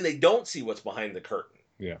 then they don't see what's behind the curtain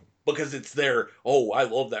Yeah. because it's their, oh, I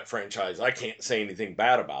love that franchise. I can't say anything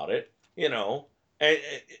bad about it, And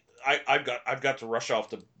I've got to rush off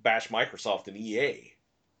to bash Microsoft and EA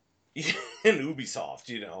and Ubisoft,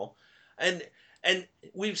 and and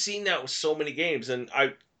we've seen that with so many games. And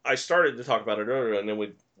I started to talk about it earlier, and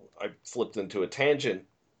then I flipped into a tangent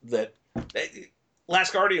that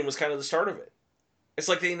Last Guardian was kind of the start of it. It's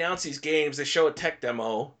like they announce these games, they show a tech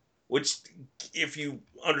demo, which, if you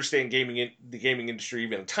understand the gaming industry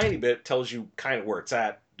even a tiny bit, tells you kind of where it's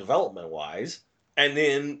at development wise. And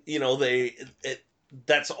then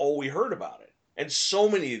that's all we heard about it. And so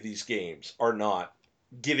many of these games are not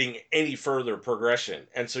getting any further progression,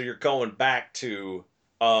 and so you're going back to,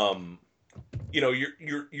 um,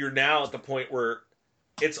 you're now at the point where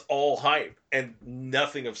it's all hype and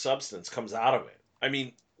nothing of substance comes out of it. I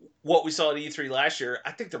mean, what we saw at E3 last year,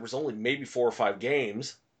 I think there was only maybe 4 or 5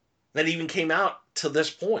 games that even came out to this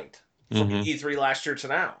point from Hmm. E3 last year to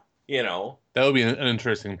now. That would be an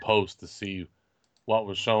interesting post to see what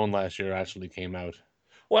was shown last year actually came out.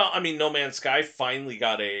 Well, I mean, No Man's Sky finally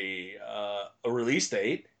got a release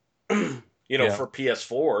date, Yeah. for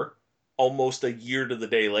PS4, almost a year to the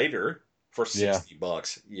day later for Yeah.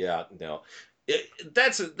 $60. Yeah, no,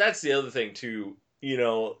 that's the other thing too.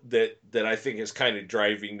 That I think is kind of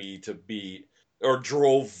driving me to be, or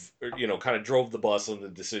drove, kind of drove the bus on the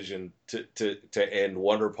decision to end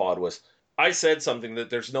WonderPod was, I said something that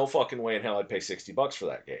there's no fucking way in hell I'd pay $60 for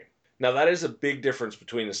that game. Now that is a big difference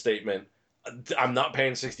between a statement, I'm not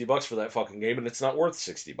paying $60 for that fucking game and it's not worth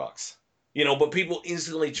 $60. But people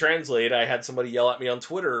instantly translate. I had somebody yell at me on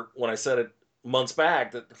Twitter when I said it months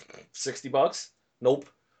back that $60. Nope.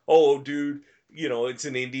 Oh, dude, it's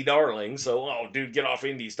an indie darling. So, oh, dude, get off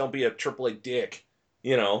indies. Don't be a AAA dick.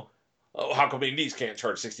 You know, oh, how come indies can't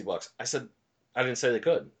charge $60? I said, I didn't say they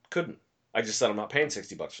couldn't. I just said I'm not paying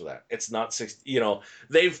 $60 for that. It's not 60.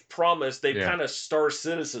 They've promised. They've Yeah. kind of Star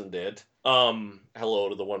Citizened it. Hello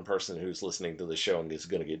to the one person who's listening to the show and is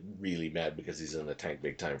going to get really mad because he's in the tank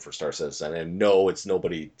big time for Star Citizen. And no, it's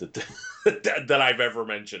nobody that I've ever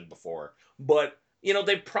mentioned before. But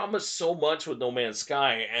they promised so much with No Man's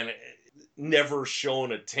Sky, and never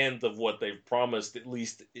shown a tenth of what they've promised, at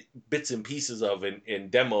least bits and pieces of in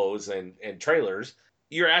demos and trailers.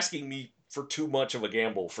 You're asking me for too much of a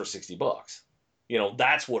gamble for $60.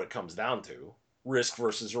 That's what it comes down to. Risk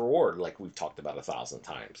versus reward, like we've talked about 1,000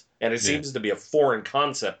 times. And it Yeah. seems to be a foreign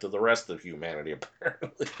concept to the rest of humanity,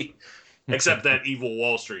 apparently. Except that evil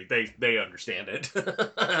Wall Street, they understand it.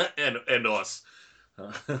 and us.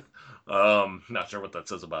 Not sure what that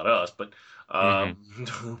says about us, but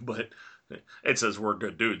Hmm. but It says we're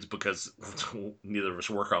good dudes because neither of us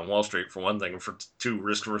work on Wall Street, for one thing, and for two,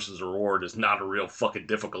 risk versus reward is not a real fucking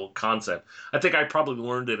difficult concept. I think I probably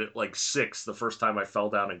learned it at like 6 the first time I fell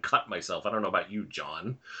down and cut myself. I don't know about you,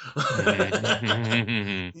 John.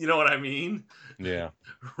 Mhm. You know what I mean? Yeah.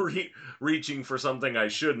 Reaching for something I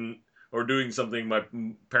shouldn't, or doing something my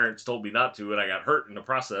parents told me not to, and I got hurt in the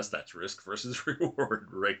process. That's risk versus reward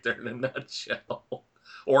right there in a nutshell.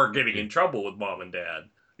 Or getting Yeah. in trouble with mom and dad,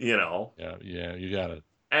 you know. Yeah. Yeah. You got it.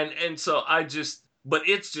 And so I just, but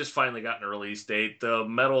it's just finally gotten a release date. The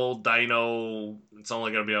Metal Dino, it's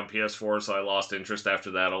only going to be on PS4, so I lost interest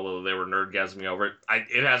after that. Although they were nerdgasming over it,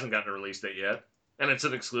 it hasn't gotten a release date yet, and it's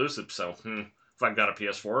an exclusive. So if I've got a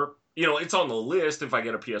PS4, it's on the list. If I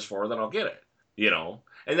get a PS4, then I'll get it.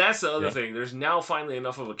 And that's the other Yeah. thing. There's now finally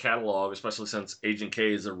enough of a catalog, especially since Agent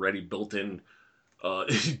K is already built-in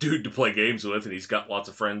dude to play games with, and he's got lots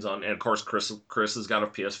of friends on, and of course Chris has got a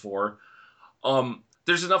PS4.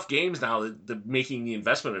 There's enough games now that making the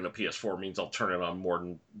investment in a PS4 means I'll turn it on more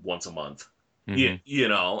than once a month. Hmm.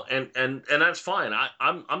 And that's fine.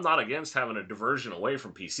 I'm not against having a diversion away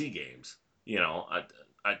from PC games.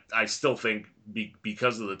 I still think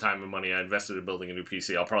because of the time and money I invested in building a new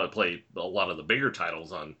PC, I'll probably play a lot of the bigger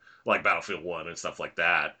titles on like Battlefield 1 and stuff like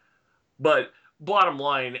that. But bottom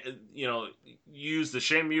line, use the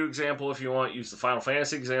Shenmue example if you want, use the Final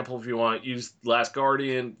Fantasy example if you want, use Last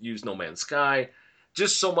Guardian, use No Man's Sky.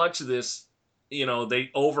 Just so much of this, they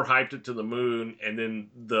overhyped it to the moon, and then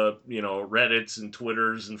the, Reddits and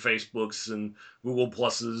Twitters and Facebooks and Google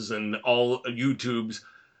Pluses and all YouTubes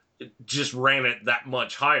just ran it that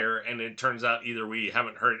much higher, and it turns out either we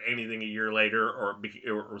haven't heard anything a year later, or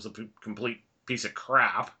it was a complete piece of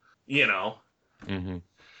crap, you know Hmm.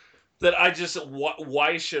 that I just,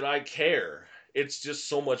 why should I care? It's just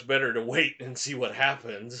so much better to wait and see what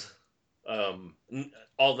happens. Um,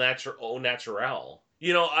 au natural.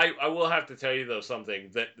 I will have to tell you though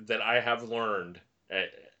something that I have learned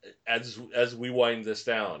as we wind this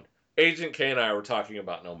down. Agent K and I were talking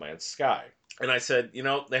about No Man's Sky, and I said,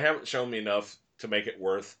 they haven't shown me enough to make it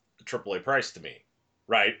worth a AAA price to me,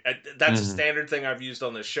 right? That's a Hmm. standard thing I've used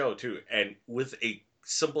on this show too, and with a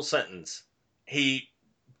simple sentence, he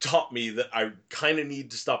taught me that I kind of need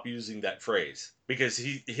to stop using that phrase, because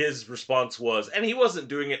his response was, and he wasn't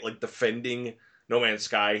doing it like defending No Man's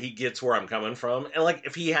Sky. He gets where I'm coming from, and like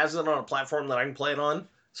if he has it on a platform that I can play it on,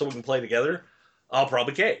 so we can play together, I'll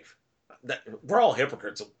probably cave. We're all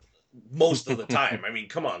hypocrites most of the time. I mean,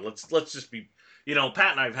 come on, let's just be.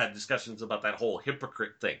 Pat and I have had discussions about that whole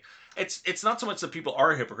hypocrite thing. It's not so much that people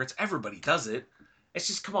are hypocrites. Everybody does it. It's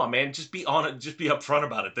just, come on, man. Just be on it. Just be upfront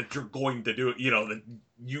about it, that you're going to do it. That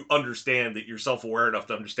you understand, that you're self-aware enough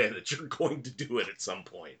to understand that you're going to do it at some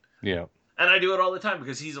point. Yeah. And I do it all the time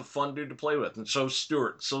because he's a fun dude to play with, and so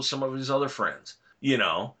Stuart, so some of his other friends.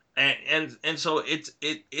 And so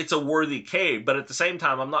it's a worthy cave, but at the same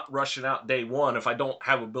time, I'm not rushing out day one if I don't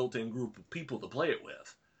have a built-in group of people to play it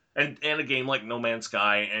with. And a game like No Man's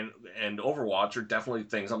Sky and Overwatch are definitely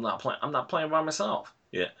things I'm not playing. I'm not playing by myself.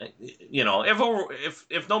 Yeah,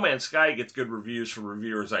 if No Man's Sky gets good reviews from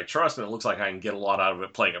reviewers I trust, and it looks like I can get a lot out of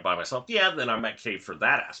it playing it by myself, yeah, then I might cave for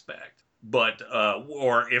that aspect. But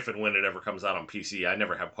or if and when it ever comes out on PC, I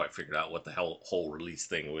never have quite figured out what the hell whole release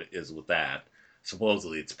thing is with that.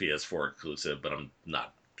 Supposedly it's PS4 exclusive, but I'm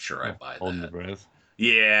not sure I buy Holding your that. breath.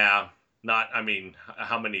 Yeah, not. I mean,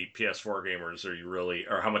 how many PS4 gamers are you really,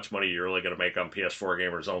 or how much money are you really going to make on PS4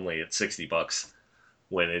 gamers only at $60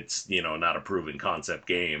 when it's not a proven concept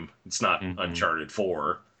game? It's not Hmm. Uncharted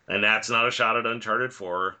 4, and that's not a shot at Uncharted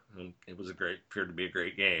 4. It was appeared to be a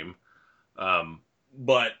great game.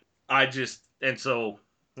 But I just, and so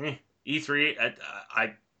E3,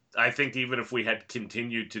 I I think even if we had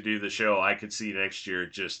continued to do the show, I could see next year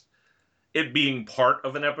just it being part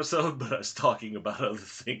of an episode, but us talking about other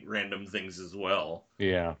random things as well.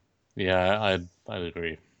 Yeah. Yeah. I'd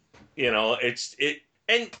agree. It's it,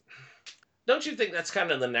 and don't you think that's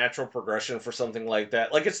kind of the natural progression for something like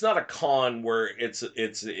that? Like, it's not a con where it's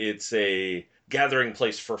a gathering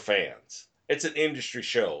place for fans. It's an industry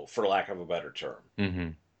show, for lack of a better term. Hmm.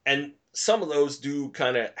 And some of those do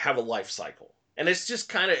kind of have a life cycle. And it's just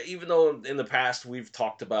kind of, even though in the past we've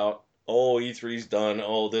talked about, oh, E3's done,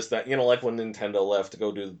 oh, this, that, like when Nintendo left to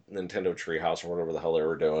go do Nintendo Treehouse or whatever the hell they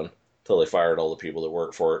were doing, till they fired all the people that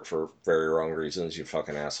worked for it for very wrong reasons, you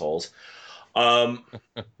fucking assholes. Um,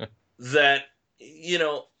 that, you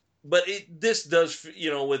know, but this does,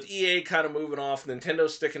 with EA kind of moving off, Nintendo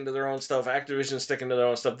sticking to their own stuff, Activision sticking to their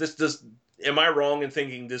own stuff, this does, am I wrong in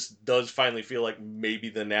thinking this does finally feel like maybe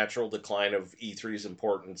the natural decline of E3's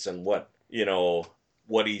importance and what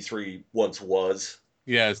E3 once was?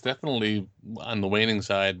 Yeah, it's definitely on the waning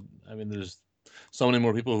side. I mean, there's so many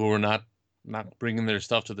more people who are not bringing their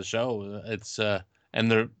stuff to the show. It's and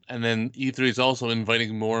then E3 is also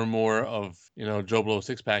inviting more and more of Joe Blow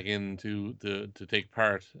Six Pack in to take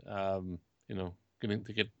part. Getting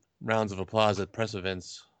to get rounds of applause at press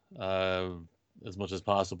events uh, as much as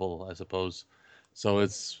possible, I suppose. So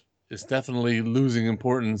it's definitely losing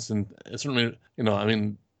importance, and it's certainly I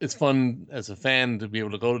mean it's fun as a fan to be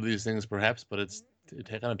able to go to these things perhaps, but it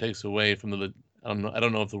kind of takes away from I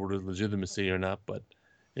don't know if the word is legitimacy or not, but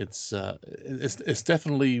it's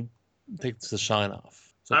definitely takes the shine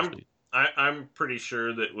off, so to I'm speak. I'm pretty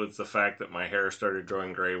sure that with the fact that my hair started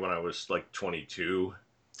growing gray when I was like 22,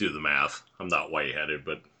 do the math. I'm not white headed,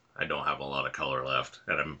 but I don't have a lot of color left,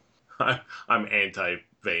 and I'm anti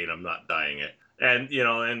vein. I'm not dyeing it, and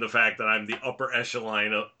and the fact that I'm the upper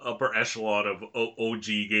echelon of OG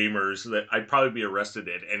gamers, that I'd probably be arrested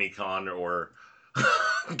at any con or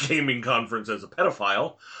gaming conference as a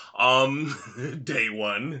pedophile. Day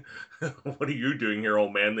one. What are you doing here,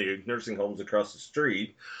 old man? The nursing home's across the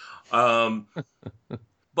street. Um,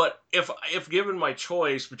 but if given my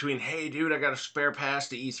choice between, hey dude, I got a spare pass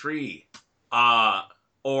to E3, uh,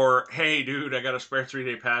 or hey dude, I got a spare 3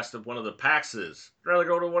 day pass to one of the PAXs, I'd rather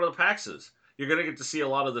go to one of the PAXs. You're gonna get to see a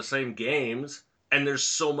lot of the same games, and there's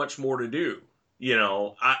so much more to do.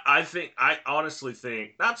 I honestly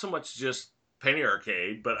think not so much just Penny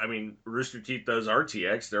Arcade, but I mean Rooster Teeth does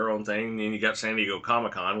RTX, their own thing, and you got San Diego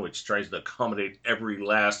Comic Con, which tries to accommodate every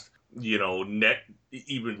last net,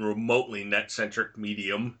 even remotely net centric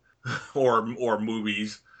medium or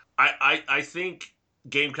movies. I think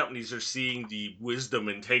game companies are seeing the wisdom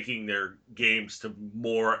in taking their games to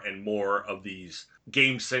more and more of these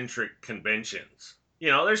game centric conventions.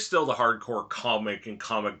 There's still the hardcore comic and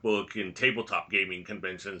comic book and tabletop gaming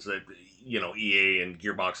conventions that EA and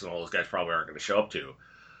Gearbox and all those guys probably aren't going to show up to.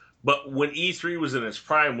 But when E3 was in its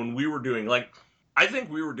prime, when we were doing, like, I think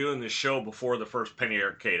we were doing this show before the first Penny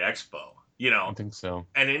Arcade Expo, I think so.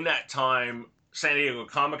 and in that time, San Diego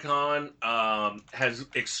Comic Con has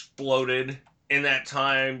exploded. In that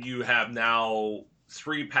time, you have now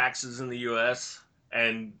 3 PAXs in the U.S.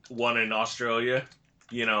 and one in Australia.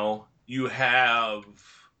 You have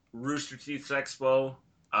Rooster Teeth Expo.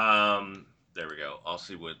 There we go. I'll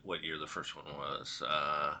see what year the first one was.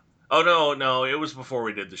 Oh no, no, it was before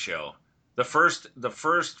we did the show. The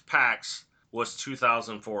first PAX was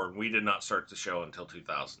 2004, and we did not start the show until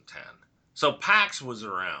 2010. So PAX was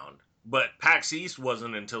around, but PAX East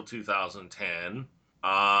wasn't until 2010.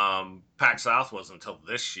 PAX South wasn't until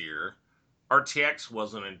this year. RTX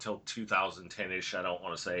wasn't until 2010ish. I don't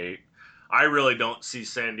want to say. I really don't see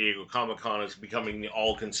San Diego Comic Con as becoming the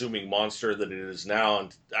all-consuming monster that it is now,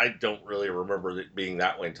 and I don't really remember it being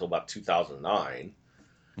that way until about 2009.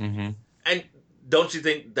 Hmm. And don't you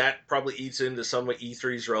think that probably eats into some of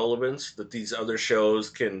E3's relevance, that these other shows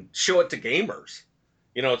can show it to gamers?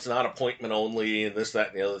 It's not appointment only and this, that,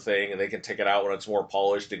 and the other thing, and they can take it out when it's more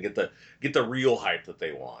polished and get the real hype that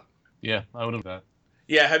they want. Yeah, I would have that.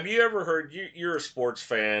 Yeah, have you ever heard? You're a sports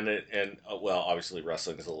fan, and well, obviously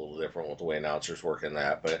wrestling is a little different with the way announcers work in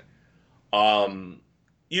that. But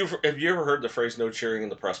have you ever heard the phrase "no cheering in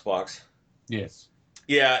the press box"? Yes.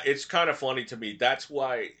 Yeah, it's kind of funny to me. That's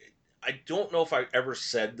why I don't know if I ever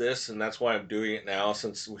said this, and that's why I'm doing it now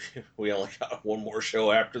since we only got one more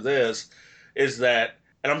show after this. Is that,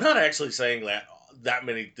 and I'm not actually saying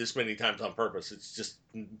this many times on purpose. It's just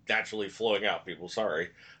naturally flowing out. People, sorry.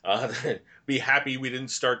 Uh, be happy we didn't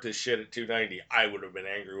start this shit at 290. I would have been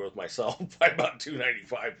angry with myself by about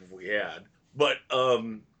 295 if we had. But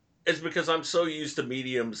it's because I'm so used to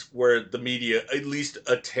mediums where the media at least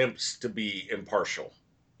attempts to be impartial,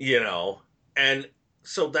 you know? And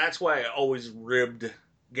so that's why I always ribbed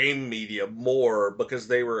game media more, because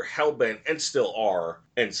they were hell bent, and still are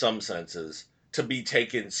in some senses, to be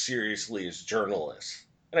taken seriously as journalists.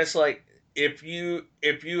 And it's like, if you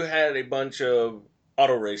had a bunch of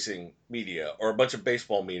auto racing media or a bunch of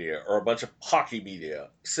baseball media or a bunch of hockey media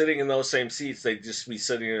sitting in those same seats, they'd just be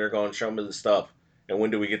sitting there going, show me the stuff, and when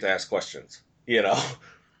do we get to ask questions?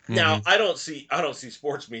 Now, Hmm. I don't see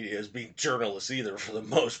sports media as being journalists either, for the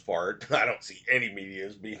most part. I don't see any media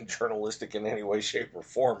as being journalistic in any way, shape, or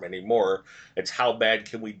form anymore. It's how bad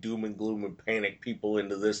can we doom and gloom and panic people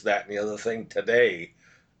into this, that, and the other thing today,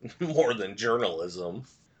 more than journalism.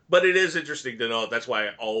 But it is interesting to know. That's why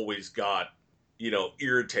I always got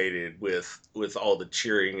irritated with all the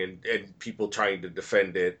cheering and people trying to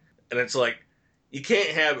defend it. And it's like, you can't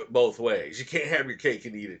have it both ways. You can't have your cake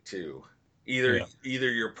and eat it too. either Yeah.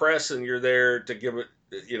 either you're press and you're there to give it,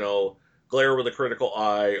 glare with a critical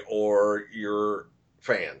eye, or you're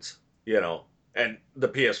fans. And the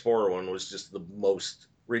PS4 one was just the most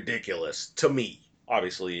ridiculous to me.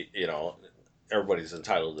 Obviously, everybody's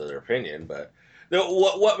entitled to their opinion, but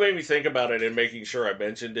what made me think about it and making sure I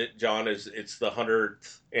mentioned it, John, is it's the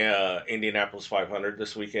 100th Indianapolis 500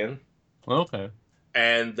 this weekend, Okay.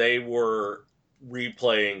 and they were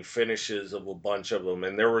replaying finishes of a bunch of them,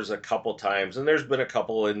 and there was a couple times, and there's been a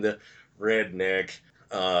couple in the redneck,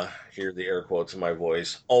 hear the air quotes in my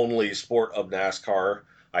voice, only sport of NASCAR.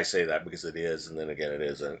 I say that because it is, and then again, it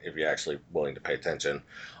isn't if you're actually willing to pay attention.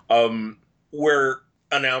 Where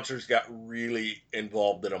announcers got really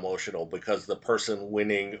involved and emotional because the person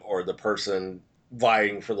winning or the person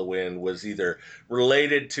vying for the win was either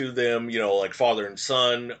related to them, like father and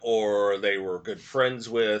son, or they were good friends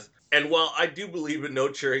with. And while I do believe in no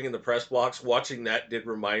cheering in the press box, watching that did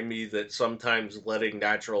remind me that sometimes letting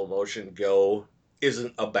natural emotion go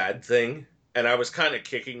isn't a bad thing. And I was kind of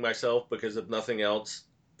kicking myself because if nothing else,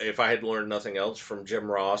 if I had learned nothing else from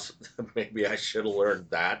Jim Ross, maybe I should have learned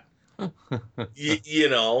that. You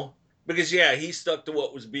know, because yeah, he stuck to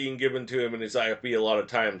what was being given to him in his IFB a lot of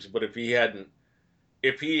times. But if he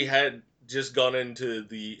had just gone into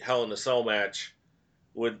the Hell in a Cell match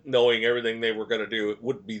with knowing everything they were going to do, it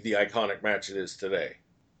would be the iconic match it is today.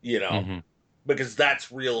 You know, Hmm. because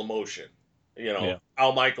that's real emotion. Yeah.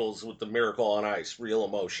 Al Michaels with the Miracle on Ice, real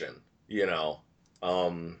emotion. You know,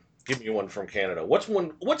 give me one from Canada. What's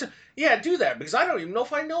one? Yeah, do that because I don't even know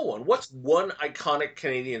if I know one. What's one iconic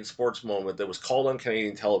Canadian sports moment that was called on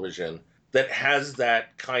Canadian television that has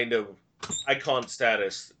that kind of icon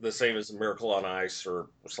status, the same as the Miracle on Ice or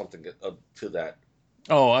something to that?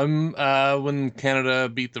 Oh, I'm when Canada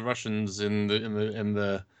beat the Russians in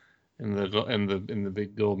the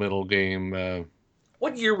big gold medal game.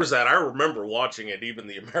 What year was that? I remember watching it. Even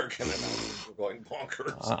the American announcers were going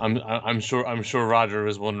bonkers. I'm sure Roger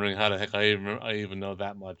is wondering how the heck I even know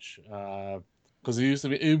that much. Because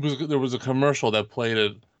there was a commercial that played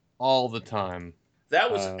it all the time.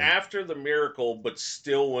 That was Uh, after the miracle, but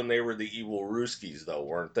still when they were the evil Ruskies, though,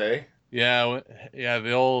 weren't they? yeah, yeah.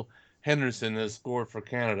 The old Henderson that scored for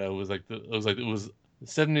Canada it was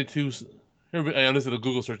 72. Here, I listed a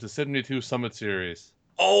Google search. The 72 Summit Series.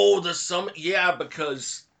 Oh, the summit. Yeah,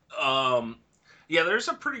 because um, yeah, there's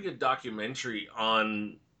a pretty good documentary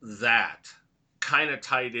on that, kind of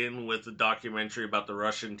tied in with the documentary about the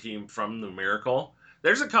Russian team from the miracle.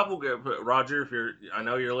 There's a couple good. Roger, if you're, I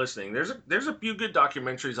know you're listening. There's a few good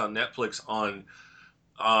documentaries on Netflix on.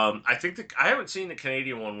 I think I haven't seen the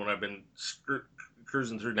Canadian one when I've been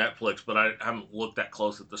cruising through Netflix, but I haven't looked that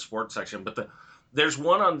close at the sports section. But there's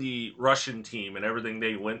one on the Russian team and everything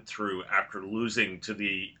they went through after losing to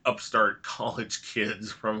the upstart college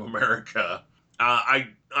kids from America.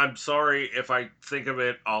 I'm sorry if I think of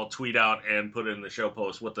it, I'll tweet out and put in the show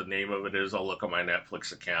post what the name of it is. I'll look on my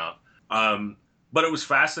Netflix account. Um, but it was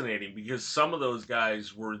fascinating because some of those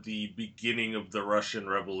guys were the beginning of the Russian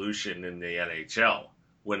Revolution in the NHL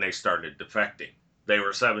when they started defecting. They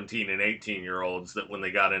were 17 and 18-year-olds that when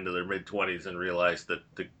they got into their mid 20s and realized that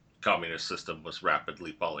the communist system was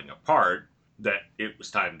rapidly falling apart, that it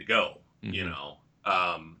was time to go, you Hmm. know.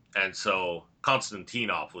 And so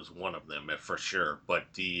Konstantinov was one of them for sure. But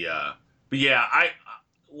yeah,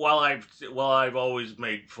 while I've always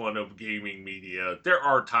made fun of gaming media, there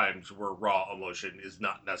are times where raw emotion is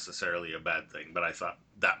not necessarily a bad thing. But I thought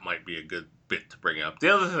that might be a good bit to bring up.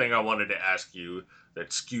 The other thing I wanted to ask you that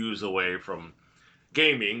skews away from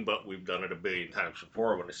gaming, but we've done it a billion times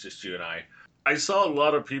before when it's just you and I. I saw a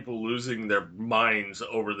lot of people losing their minds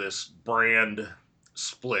over this brand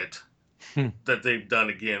split that they've done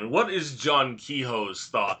again. What is John Kehoe's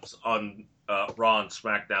thoughts on Raw and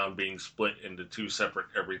SmackDown being split into two separate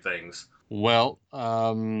everythings? Well,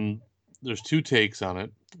 there's two takes on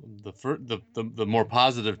it. The more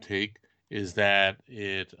positive take is that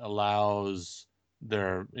it allows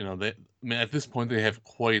I mean, at this point they have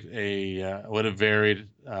quite a varied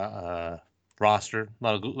roster.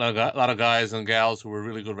 A lot of guys and gals who are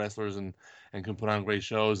really good wrestlers and can put on great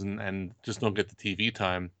shows and just don't get the TV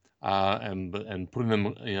time. And putting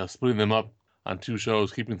them, splitting them up on two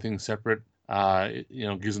shows, keeping things separate,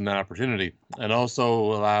 gives them that opportunity, and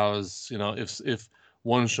also allows, if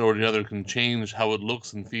one show or the other can change how it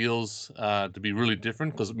looks and feels to be really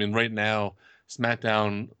different. Because I mean, right now,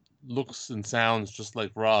 SmackDown looks and sounds just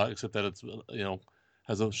like Raw, except that it's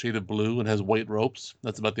has a shade of blue and has white ropes.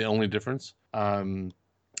 That's about the only difference. And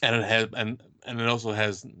it has and it also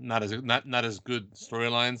has not as good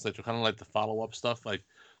storylines that are kind of like the follow up stuff, like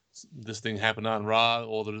this thing happened on Raw,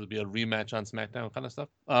 or there'll be a rematch on SmackDown, kind of stuff.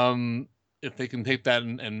 If they can take that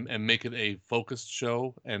and make it a focused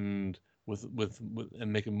show and with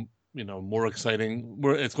and make it more exciting.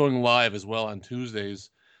 It's going live as well on Tuesdays,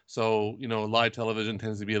 so live television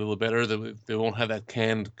tends to be a little better. They won't have that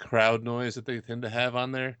canned crowd noise that they tend to have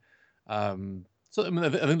on there. So I mean, I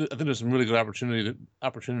think there's some really good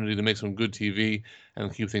opportunity to make some good TV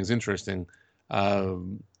and keep things interesting.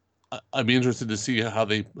 Um, I'd be interested to see how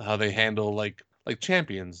they handle like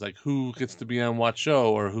champions, like who gets to be on what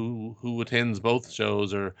show, or who attends both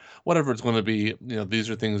shows, or whatever it's going to be. These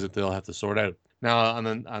are things that they'll have to sort out. Now on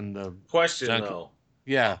the Question John, though,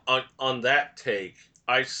 yeah, on that take,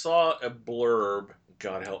 I saw a blurb.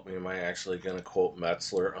 God help me, am I actually going to quote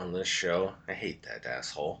Metzler on this show? I hate that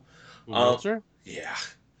asshole. who Um, Meltzer? yeah,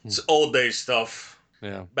 Hmm. it's old day stuff.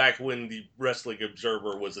 Yeah. Back when the Wrestling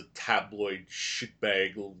Observer was a tabloid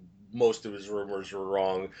shitbag, most of his rumors were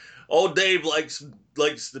wrong. Old Dave likes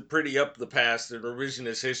to pretty up the past and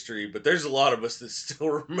revisionist history, but there's a lot of us that still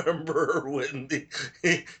remember when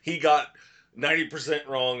he got 90%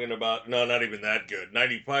 wrong and about no, not even that good.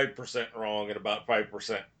 95% wrong and about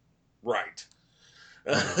 5% right.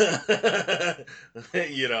 Hmm.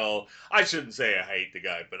 I shouldn't say I hate the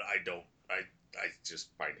guy, but I don't. I just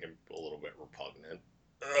find him a little bit repugnant.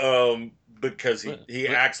 Because he But, he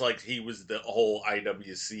but acts like he was the whole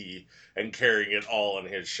IWC and carrying it all on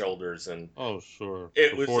his shoulders, and oh, sure.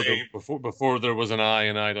 it was Before a before there was an I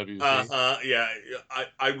in IWC. yeah.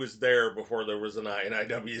 I was there before there was an I in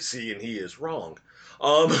IWC, and he is wrong.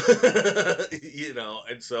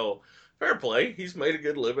 And so fair play. He's made a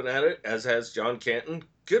good living at it, as has John Canton.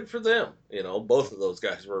 Good for them. Both of those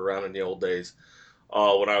guys were around in the old days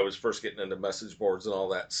when I was first getting into message boards and all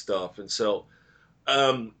that stuff, and so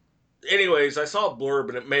um, anyways, I saw a blurb,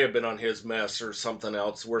 and it may have been on his mess or something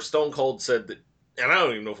else, where Stone Cold said that, and I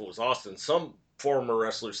don't even know if it was Austin. Some former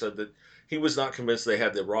wrestler said that he was not convinced they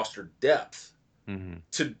had the roster depth Hmm.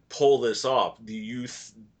 to pull this off.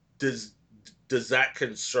 Does does that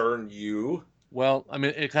concern you? Well, I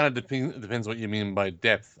mean, it kind of depends what you mean by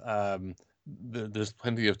depth. There's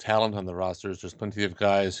plenty of talent on the rosters. There's plenty of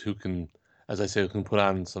guys who can, as I say, who can put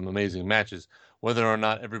on some amazing matches. Whether or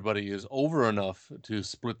not everybody is over enough to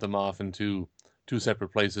split them off into two separate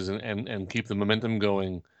places and keep the momentum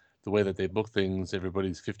going the way that they book things,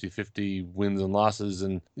 everybody's 50-50 wins and losses.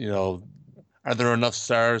 And, are there enough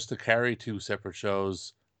stars to carry two separate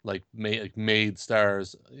shows like made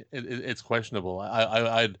stars? It's questionable.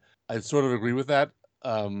 I'd sort of agree with that.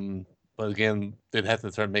 But again, they'd have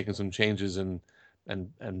to start making some changes and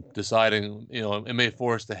deciding. It may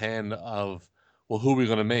force the hand of, well, who are we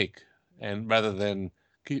going to make, and rather than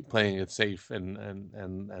keep playing it safe and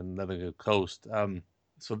letting it coast.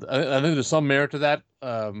 So I think there's some merit to that.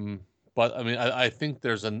 But I mean, I think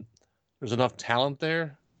there's enough talent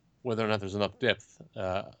there. Whether or not there's enough depth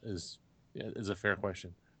is a fair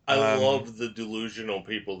question. I Um, love the delusional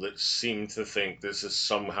people that seem to think this is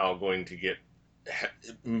somehow going to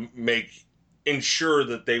make ensure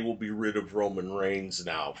that they will be rid of Roman Reigns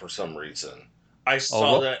now for some reason. I oh,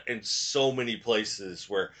 saw that in so many places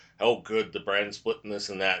where, oh, good, the brand splitting this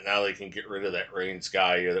and that. Now they can get rid of that Reigns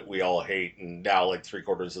guy that we all hate, and now like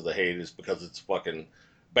 3/4 of the hate is because it's a fucking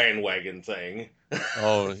bandwagon thing.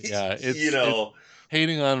 oh yeah, you it know,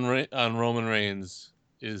 hating on Roman Reigns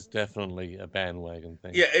is definitely a bandwagon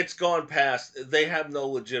thing. yeah, it's gone past. They have no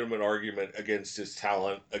legitimate argument against his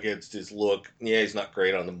talent, against his look. Yeah, he's not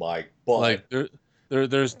great on the mic, but Like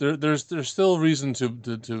there's still reason to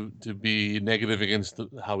be negative against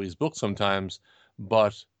how he's booked sometimes,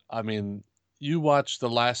 but I mean, you watch the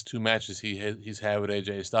last two matches he's had with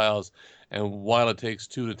AJ Styles, and while it takes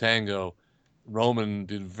two to tango, Roman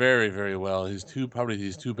did very very well. Probably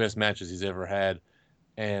his two best matches he's ever had,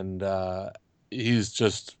 and he's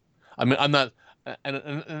just. I mean, I'm not.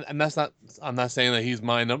 And that's not. I'm not saying that he's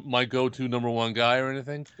my go-to number one guy or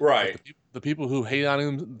anything, but right. the people who hate on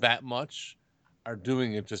him that much are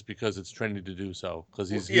doing it just because it's trendy to do so.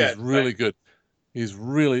 Because Yeah, he's right. really good. He's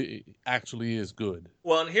really actually is good.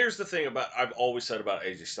 Well, and here's the thing about I've always said about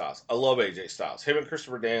AJ Styles. I love AJ Styles. Him and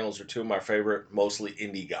Christopher Daniels are two of my favorite, mostly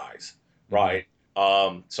indie guys. Hmm. Right.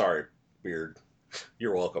 Sorry, Beard.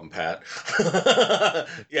 You're welcome, Pat.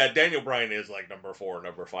 Yeah, Daniel Bryan is like number 4,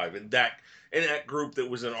 number 5 in that group that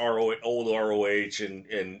was in old ROH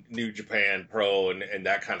and New Japan Pro and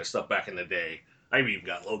that kind of stuff back in the day. I've even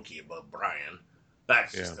got Loki above Bryan.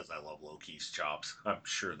 That's just Yeah. because I love Loki's chops. I'm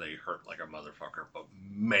sure they hurt like a motherfucker, but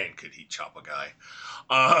man, could he chop a guy.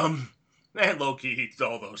 And Loki,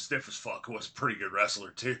 although stiff as fuck, was a pretty good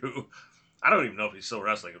wrestler too. I don't even know if he's still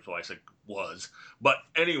wrestling. That's why I said was. But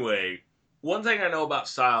anyway, one thing I know about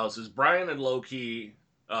Styles is Brian and Loki,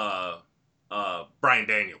 Brian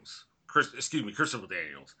Daniels, Christopher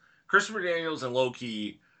Daniels. Christopher Daniels and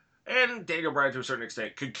Loki and Daniel Bryan to a certain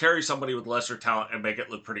extent could carry somebody with lesser talent and make it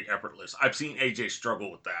look pretty effortless. I've seen AJ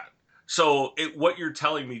struggle with that. So what you're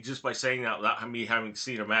telling me just by saying that without me having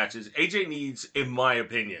seen a match is AJ needs, in my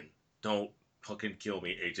opinion, don't fucking kill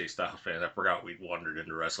me, AJ Styles fans. I forgot we wandered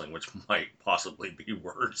into wrestling, which might possibly be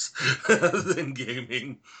worse than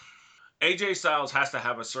gaming. AJ Styles has to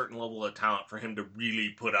have a certain level of talent for him to really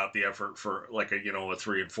put out the effort for like a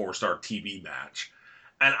 3 and 4 star TV match.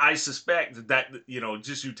 And I suspect that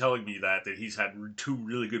just you telling me that he's had two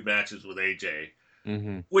really good matches with AJ,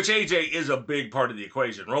 Mm-hmm. which AJ is a big part of the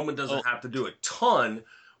equation. Roman doesn't Oh, have to do a ton,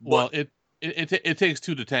 well, but it takes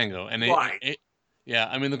two to tango, and right. yeah,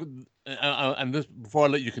 I mean, and this before I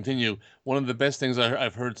let you continue, one of the best things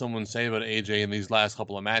I've heard someone say about AJ in these last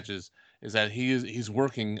couple of matches is that he's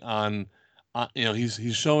working on, he's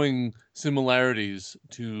showing similarities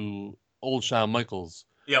to old Shawn Michaels,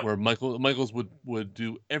 Yep. where Michaels would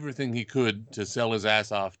do everything he could to sell his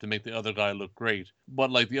ass off to make the other guy look great,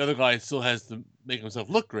 but like the other guy still has to make himself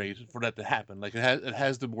look great for that to happen. Like it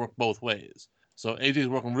has to work both ways. So AJ's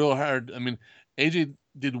working real hard. I mean, AJ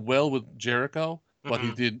did well with Jericho, but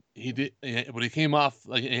Mm-hmm. but he came off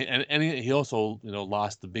like, and he also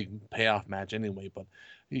lost the big payoff match anyway. But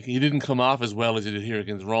he didn't come off as well as he did here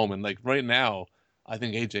against Roman. Like right now, I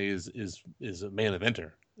think AJ is a main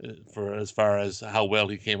eventer for as far as how well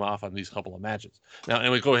he came off on these couple of matches. Now,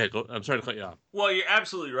 anyway, go ahead. I'm sorry to cut you off. Well, you're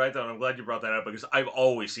absolutely right, though. And I'm glad you brought that up because I've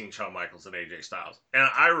always seen Shawn Michaels and AJ Styles. And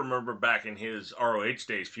I remember back in his ROH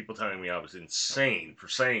days, people telling me I was insane for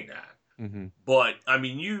saying that. Hmm. But, I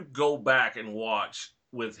mean, you go back and watch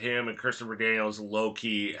with him and Christopher Daniels, low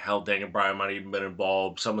key, how Daniel Bryan might have even been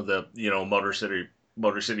involved, some of the,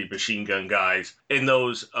 Motor City Machine Gun guys in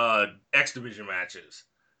those X Division matches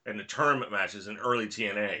and the tournament matches in early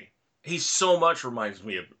TNA. He so much reminds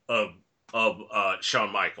me of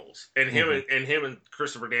Shawn Michaels and him Hmm. and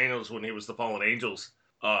Christopher Daniels when he was the Fallen Angels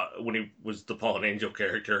when he was the Fallen Angel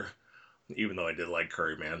character. Even though I did like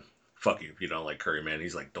Curry Man, fuck you if you don't like Curry Man.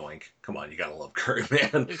 He's like doink. Come on, you gotta love Curry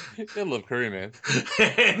Man. I love Curry, man.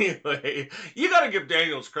 Anyway, you gotta give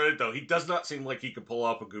Daniels credit though. He does not seem like he could pull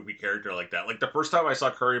off a goofy character like that. Like the first time I saw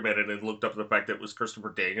Curry Man and then looked up the fact that it was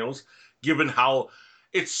Christopher Daniels, given how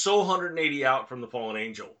it's so 180 out from the Fallen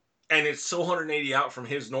Angel and it's so 180 out from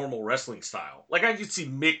his normal wrestling style. Like I could see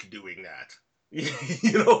Mick doing that.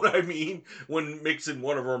 You know what I mean? When Mick's in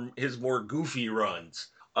one of his more goofy runs,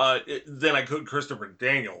 than I could Christopher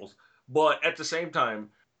Daniels. But at the same time,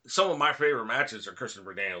 some of my favorite matches are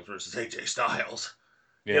Christopher Daniels versus AJ Styles.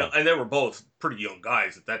 Yeah. And they were both pretty young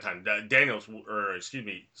guys at that time. Daniels, or excuse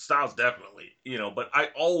me, Styles definitely. But I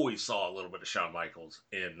always saw a little bit of Shawn Michaels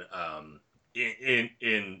in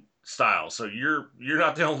Styles. So you're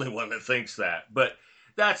not the only one that thinks that. But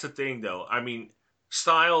that's the thing, though. I mean,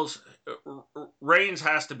 Styles Reigns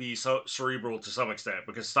has to be so cerebral to some extent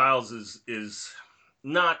because Styles is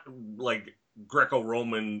not like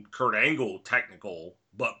Greco-Roman Kurt Angle technical,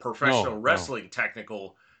 but professional No, no. wrestling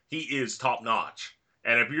technical. He is top notch.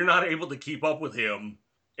 And if you're not able to keep up with him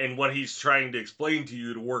and what he's trying to explain to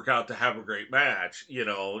you to work out to have a great match,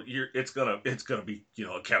 it's gonna be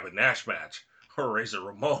a Kevin Nash match or a Razor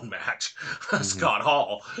Ramon match, Hmm. Scott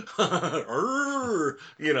Hall. I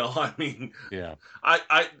mean, Yeah.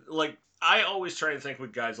 I always try and think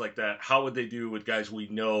with guys like that, how would they do with guys we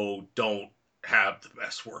know don't have the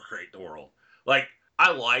best work rate in the world? Like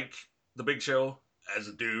I like the Big Show as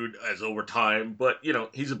a dude, as over time, but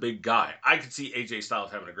he's a big guy. I could see AJ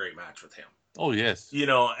Styles having a great match with him. Oh yes.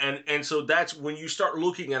 And so that's when you start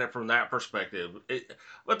looking at it from that perspective.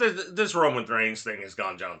 But this Roman Reigns thing has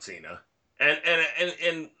gone John Cena,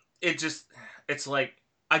 and it just it's like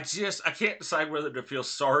I can't decide whether to feel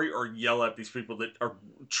sorry or yell at these people that are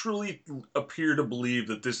truly appear to believe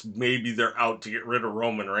that this maybe they're out to get rid of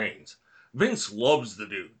Roman Reigns. Vince loves the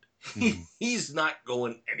dude. Hmm. He's not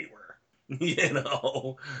going anywhere. You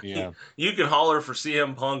know, Yeah. you can holler for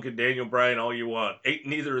CM Punk and Daniel Bryan all you want. Ain't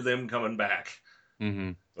neither of them coming back.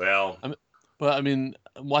 Hmm. Well, But I mean,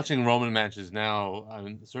 watching Roman matches now, I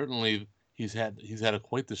mean, certainly he's had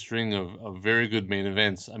quite the string of very good main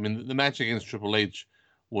events. I mean, the match against Triple H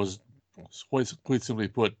was quite simply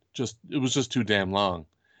put, it was just too damn long.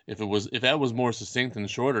 If that was more succinct and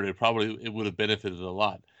shorter, it would have benefited a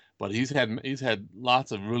lot. But he's had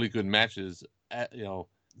lots of really good matches,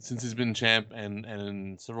 since he's been champ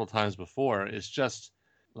and several times before. It's just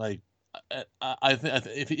like I think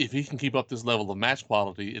if he can keep up this level of match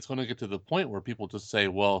quality, it's going to get to the point where people just say,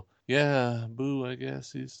 "Well, yeah, boo. I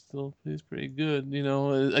guess he's pretty good."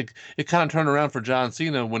 Like it kind of turned around for John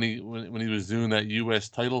Cena when he was doing that U.S.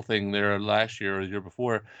 title thing there last year or the year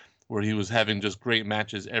before, where he was having just great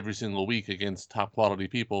matches every single week against top quality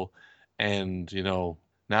people, and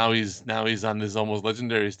now he's on this almost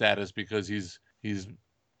legendary status because he's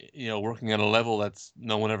working at a level that's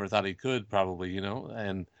no one ever thought he could probably,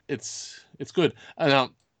 and it's good. And now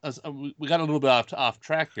we got a little bit off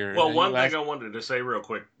track here. Well, You one thing asked, I wanted to say real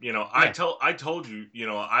quick, yeah, I told you,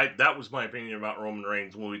 I that was my opinion about Roman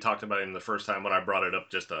Reigns when we talked about him the first time when I brought it up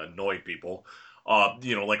just to annoy people.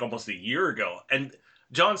 Like almost a year ago. And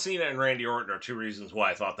John Cena and Randy Orton are two reasons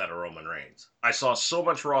why I thought that of Roman Reigns. I saw so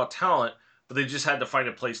much raw talent, but they just had to find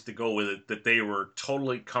a place to go with it that they were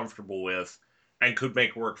totally comfortable with and could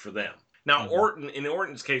make work for them. Now, hmm In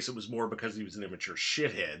Orton's case, it was more because he was an immature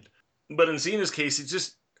shithead. But in Cena's case,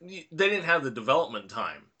 they didn't have the development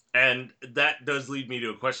time. And that does lead me to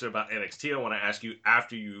a question about NXT. I want to ask you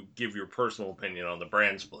after you give your personal opinion on the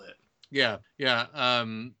brand split. yeah, yeah, yeah.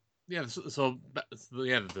 Yeah,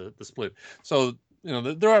 the split. So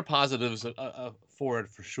there are positives for it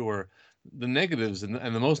for sure. The negatives and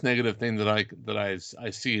the most negative thing that I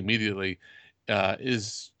see immediately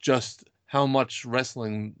is just how much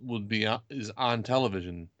wrestling is on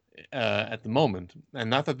television at the moment, and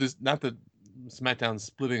not that SmackDown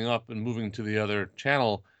splitting up and moving to the other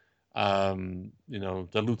channel,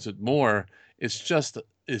 dilutes it more. It's just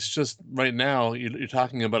right now you're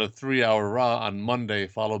talking about a 3-hour Raw on Monday,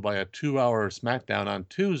 followed by a 2-hour SmackDown on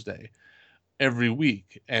Tuesday every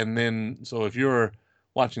week. And then, so if you're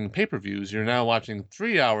watching pay-per-views, you're now watching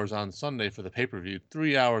 3 hours on Sunday for the pay-per-view,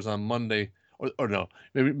 3 hours on Monday, or no,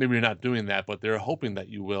 maybe you're not doing that, but they're hoping that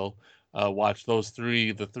you will watch those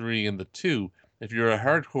the three, and the two. If you're a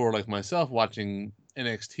hardcore like myself watching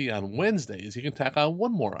NXT on Wednesdays, you can tack on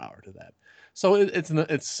one more hour to that. So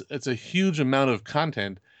it's a huge amount of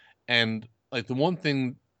content, and like the one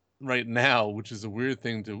thing right now, which is a weird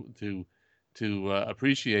thing to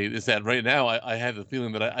appreciate, is that right now I have the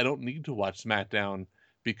feeling that I don't need to watch SmackDown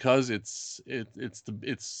because it's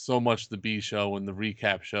so much the B show and the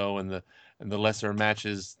recap show and the lesser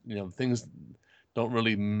matches. Things don't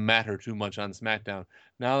really matter too much on SmackDown.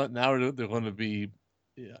 Now they're going to be,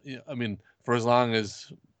 yeah, yeah, I mean, for as long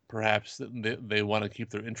as perhaps they want to keep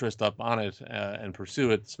their interest up on it and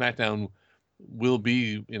pursue it, SmackDown will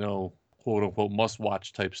be, quote unquote must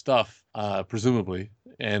watch type stuff, presumably.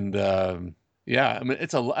 And yeah, I mean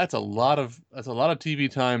that's a lot of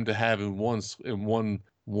TV time to have in one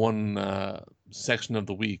section of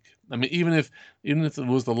the week. I mean, even if it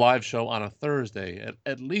was the live show on a Thursday,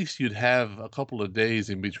 at least you'd have a couple of days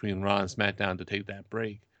in between Raw and SmackDown to take that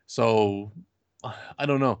break. So I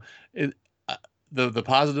don't know. It uh, the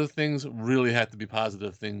positive things really have to be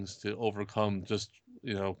positive things to overcome just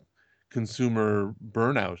you know consumer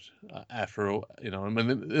burnout after I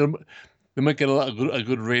mean they might get a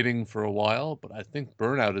good rating for a while, but I think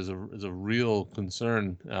burnout is a real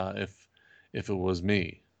concern if it was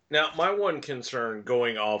me. Now, my one concern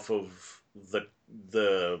going off of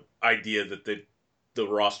the idea that the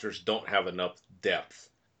rosters don't have enough depth.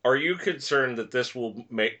 Are you concerned that this will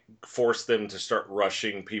make force them to start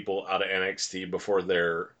rushing people out of NXT before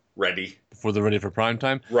they're ready? Before they're ready for prime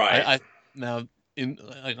time. Right. I now in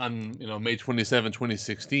like on May 27,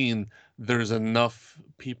 2016, there's enough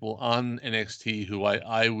people on NXT who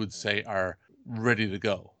I would say are ready to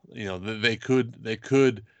go. They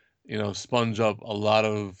could sponge up a lot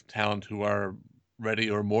of talent who are ready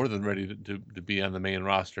or more than ready to be on the main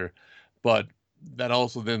roster. But that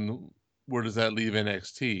also then, where does that leave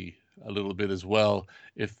NXT a little bit as well?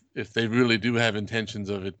 If they really do have intentions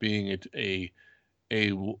of it being a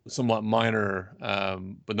somewhat minor,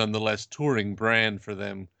 but nonetheless touring brand for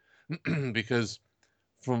them, because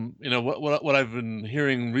from what I've been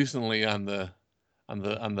hearing recently on the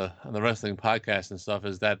wrestling podcast and stuff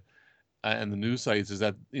is that, and the news sites, is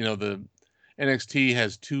that the NXT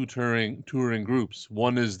has two touring groups.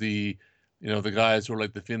 One is the guys who are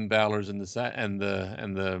like the Finn Balor's and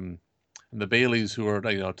the Baileys, who are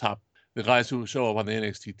top, the guys who show up on the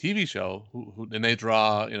NXT TV show, who and they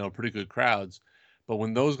draw pretty good crowds. But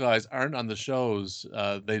when those guys aren't on the shows,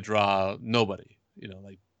 they draw nobody.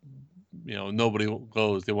 Like nobody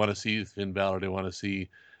goes. They want to see Finn Balor. They want to see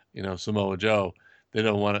Samoa Joe. They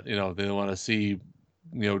don't want to see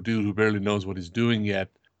dude who barely knows what he's doing yet,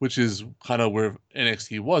 which is kind of where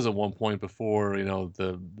NXT was at one point before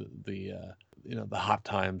the hot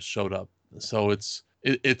times showed up. So it's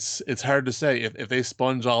hard to say if they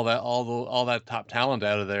sponge all that top talent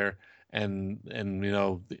out of there, and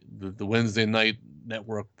the Wednesday night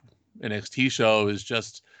network NXT show is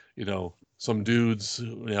just some dudes,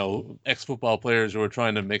 ex football players who are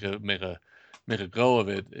trying to make a go of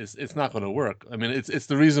it. It's not going to work. I mean, it's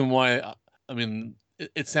the reason why. I mean,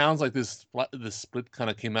 it sounds like this split kind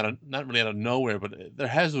of came out of not really out of nowhere, but there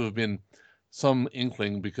has to have been some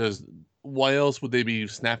inkling because why else would they be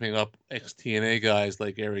snapping up ex TNA guys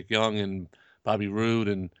like Eric Young and Bobby Roode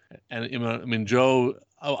and I mean Joe.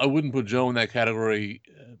 I wouldn't put Joe in that category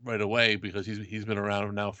right away because he's been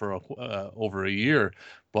around now for over a year,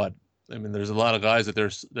 but I mean there's a lot of guys that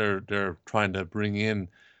they're trying to bring in,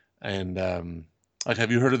 and like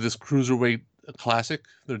have you heard of this cruiserweight classic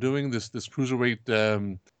they're doing this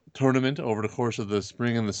cruiserweight tournament over the course of the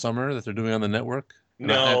spring and the summer that they're doing on the network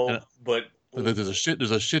and No, but there's a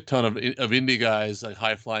shit ton of indie guys like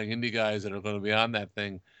high flying indie guys that are going to be on that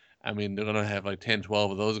thing. I mean they're going to have like 10,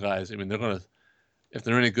 12 of those guys. I mean they're going to if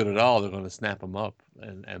they're any good at all they're going to snap them up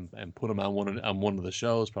and put them on one of the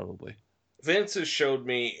shows probably. Vince has showed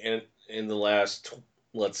me in the last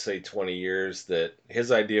let's say 20 years that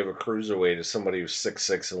his idea of a cruiserweight is somebody who's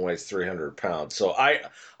 6'6" and weighs 300 pounds. So I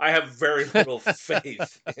have very little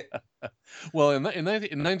faith. Well, in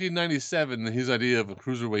 1997, his idea of a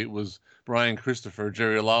cruiserweight was Brian Christopher,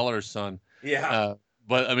 Jerry Lawler's son. Yeah. Uh,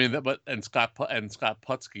 but I mean, Scott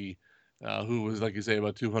Putski, who was like you say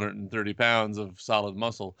about 230 pounds of solid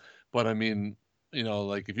muscle. But I mean,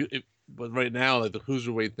 like but right now, like the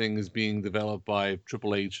cruiserweight thing is being developed by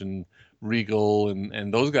Triple H and Regal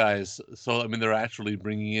and those guys. So I mean, they're actually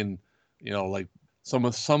bringing in, like some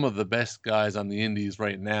of the best guys on the indies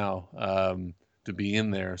right now to be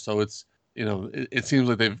in there. So it seems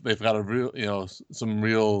like they've got a real some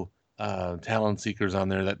real talent seekers on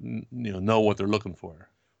there that know what they're looking for.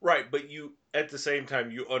 Right, but you at the same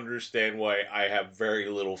time you understand why I have very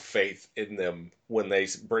little faith in them when they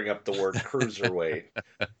bring up the word cruiserweight,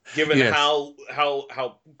 given Yes. how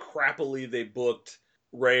crappily they booked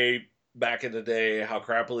Ray back in the day, how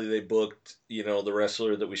crappily they booked the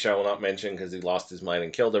wrestler that we shall not mention because he lost his mind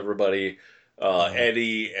and killed everybody, Uh,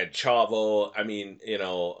 Eddie and Chavo. I mean,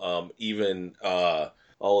 even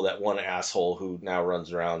oh, that one asshole who now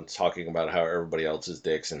runs around talking about how everybody else is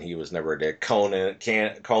dicks and he was never a dick. Conan,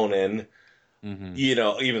 hmm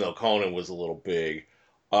even though Conan was a little big.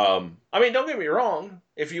 I mean, don't get me wrong.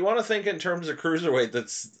 If you want to think in terms of cruiserweight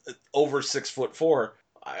that's over 6'4",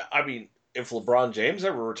 I mean, if LeBron James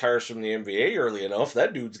ever retires from the NBA early enough,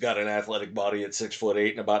 that dude's got an athletic body at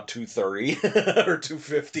 6'8" and about 230 or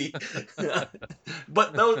 250.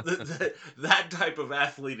 But that type of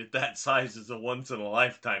athlete at that size is a once in a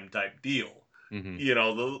lifetime type deal. hmm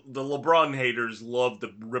The LeBron haters love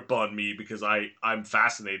to rip on me because I'm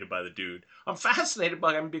fascinated by the dude. I'm fascinated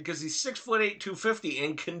by him because he's 6'8", 250,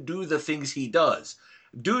 and can do the things he does.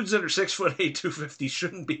 Dudes that are 6'8", 250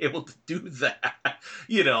 shouldn't be able to do that.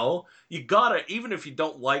 You gotta, even if you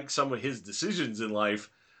don't like some of his decisions in life,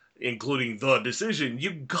 including the decision,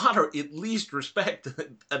 you gotta at least respect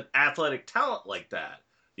an athletic talent like that.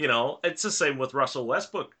 It's the same with Russell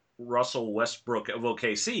Westbrook of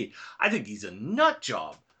OKC. I think he's a nut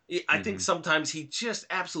job. I think hmm sometimes he just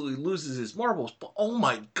absolutely loses his marbles. But oh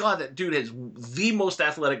my god, that dude is the most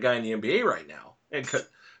athletic guy in the NBA right now.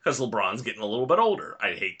 Because LeBron's getting a little bit older.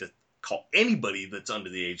 I hate to call anybody that's under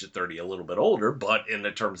the age of 30 a little bit older, but in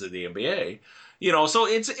the terms of the NBA, so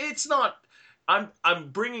it's not. I'm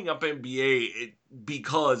bringing up NBA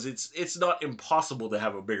because it's not impossible to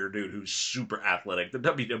have a bigger dude who's super athletic. The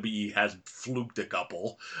WWE has fluked a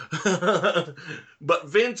couple, but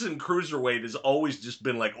Vince and cruiserweight has always just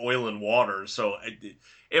been like oil and water. So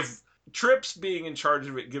if Trips being in charge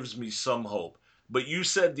of it gives me some hope. But you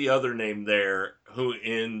said the other name there, who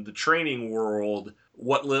in the training world,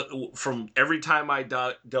 from every time I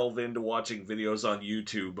delve into watching videos on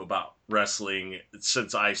YouTube about wrestling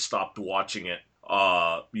since I stopped watching it,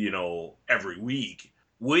 every week,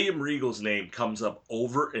 William Regal's name comes up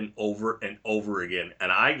over and over and over again,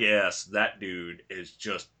 and I guess that dude is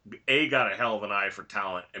just A, got a hell of an eye for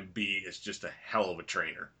talent, and B, is just a hell of a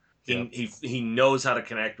trainer. Yeah. He knows how to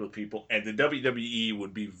connect with people, and the WWE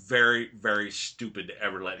would be very, very stupid to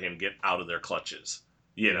ever let him get out of their clutches.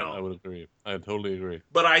 You Yeah, I know, would agree. I totally agree.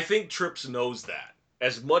 but I think Trips knows that.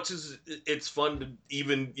 As much as it's fun to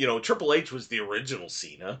even, Triple H was the original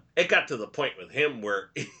Cena. It got to the point with him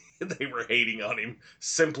where they were hating on him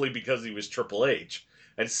simply because he was Triple H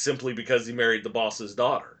and simply because he married the boss's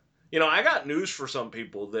daughter. I got news for some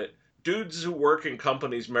people that dudes who work in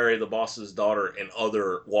companies marry the boss's daughter in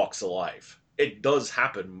other walks of life. It does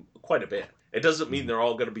happen quite a bit. It doesn't mean hmm they're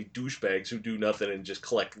all going to be douchebags who do nothing and just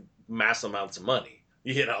collect mass amounts of money.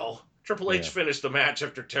 Triple H Yeah. finished the match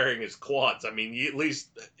after tearing his quads. I mean, you at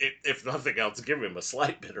least, if nothing else, give him a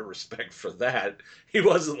slight bit of respect for that. He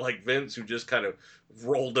wasn't like Vince, who just kind of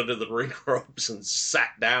rolled under the ring ropes and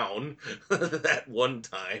sat down that one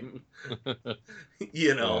time.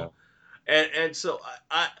 you Yeah. know. And so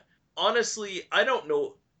I honestly I don't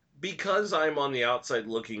know, because I'm on the outside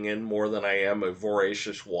looking in more than I am a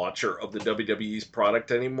voracious watcher of the WWE's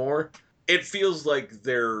product anymore. It feels like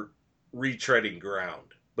they're retreading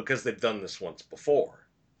ground because they've done this once before.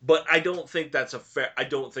 But I don't think that's a fair. I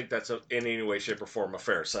don't think that's in any way, shape, or form a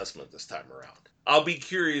fair assessment this time around. I'll be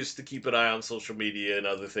curious to keep an eye on social media and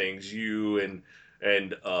other things. You and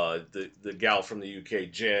the gal from the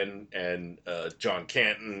UK, Jen, and John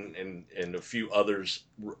Canton, and a few others,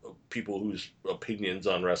 people whose opinions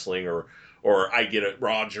on wrestling, or I get it,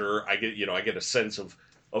 Roger. I get a sense of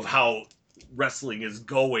how wrestling is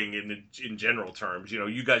going in general terms.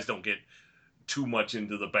 You guys don't get too much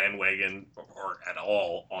into the bandwagon or at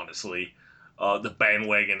all, honestly. The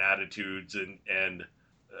bandwagon attitudes and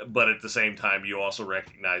but at the same time, you also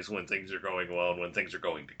recognize when things are going well and when things are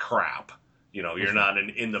going to crap. For You're sure. not an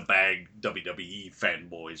in the bag WWE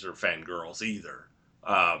fanboys or fangirls either.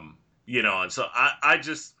 And so I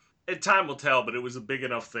just, time will tell, but it was a big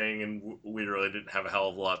enough thing, and we really didn't have a hell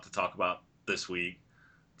of a lot to talk about this week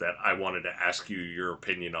that I wanted to ask you your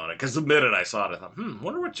opinion on it. Because the minute I saw it, I thought,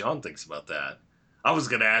 wonder what John thinks about that. I was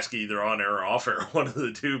going to ask you either on air or off air, one of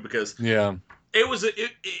the two, because Yeah.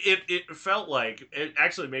 it felt like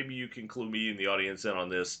actually maybe you can clue me and the audience in on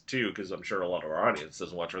this too, because I'm sure a lot of our audience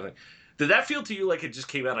doesn't watch everything. Did that feel to you like it just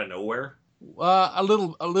came out of nowhere? A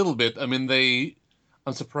little bit. I mean,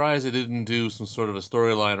 I'm surprised they didn't do some sort of a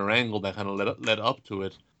storyline or angle that kind of led up to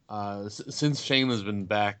it. Since Shane has been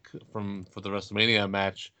back for the WrestleMania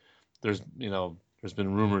match, there's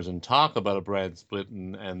been rumors and talk about a brand split,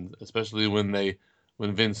 and especially when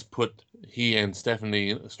Vince put he and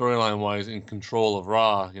Stephanie storyline wise in control of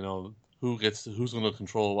Raw, who's going to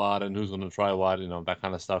control what and who's going to try what, that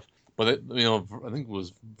kind of stuff. But I think it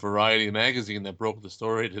was Variety magazine that broke the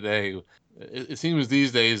story today. It seems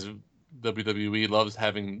these days WWE loves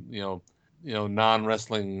having non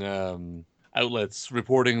wrestling outlets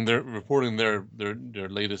reporting their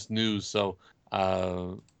latest news. So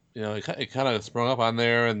it kind of sprung up on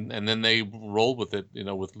there, and then they rolled with it.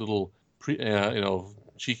 With little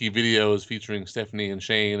cheeky videos featuring Stephanie and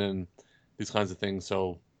Shane and these kinds of things.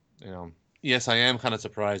 So you know yes, I am kind of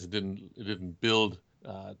surprised it didn't build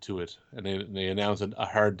to it, and they announced a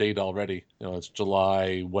hard date already. It's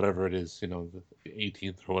July, whatever it is, the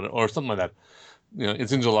 18th or whatever, or something like that.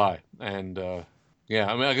 It's in July, and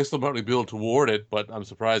yeah, I mean, I guess they'll probably build toward it, but I'm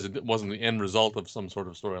surprised it wasn't the end result of some sort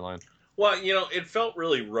of storyline. Well, it felt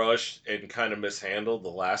really rushed and kind of mishandled the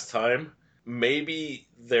last time. Maybe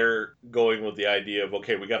they're going with the idea of,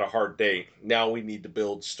 okay, we got a hard date. Now we need to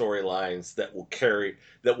build storylines that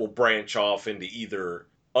will branch off into either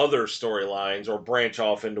other storylines or branch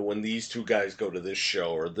off into when these two guys go to this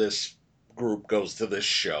show or this group goes to this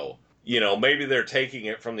show. Maybe they're taking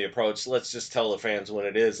it from the approach, let's just tell the fans when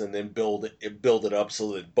it is and then build it up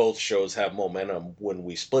so that both shows have momentum when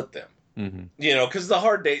we split them. Hmm. Because the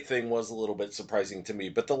hard date thing was a little bit surprising to me,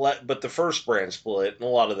 but the first brand split, and a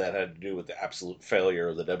lot of that had to do with the absolute failure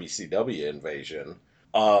of the WCW invasion,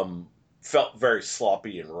 um, felt very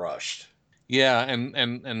sloppy and rushed. Yeah,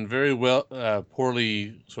 and very well,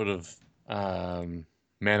 poorly sort of um,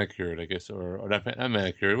 manicured, I guess, or not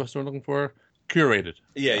manicured. What's the word I'm looking for? Curated.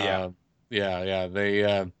 Yeah, yeah. Yeah.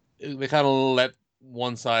 They kind of let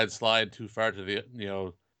one side slide too far to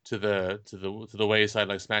the wayside.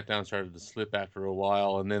 Like SmackDown started to slip after a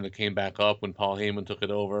while, and then it came back up when Paul Heyman took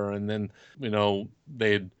it over, and then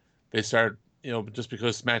they start. Just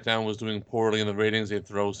because SmackDown was doing poorly in the ratings, they'd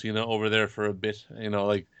throw Cena over there for a bit.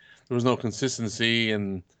 Like there was no consistency,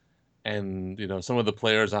 and some of the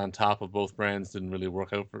players on top of both brands didn't really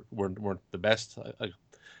work out weren't the best. Like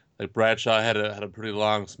Bradshaw had a pretty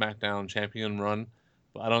long SmackDown champion run,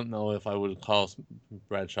 but I don't know if I would call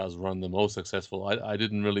Bradshaw's run the most successful. I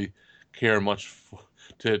didn't really care much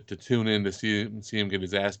to tune in to see him get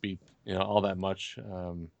his ass beat, all that much.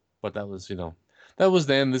 But that was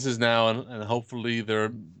then. This is now, and hopefully they're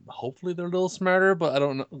a little smarter. But I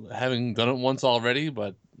don't know, having done it once already.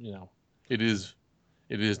 But it is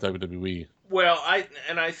it is WWE. Well, I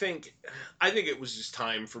think it was just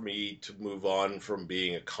time for me to move on from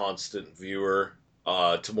being a constant viewer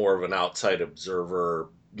to more of an outside observer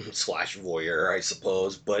slash voyeur, I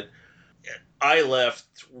suppose. But I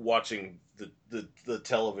left watching the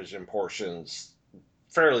television portions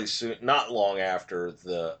fairly soon, not long after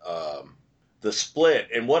the split.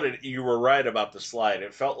 And you were right about the slide.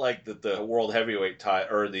 It felt like that the world heavyweight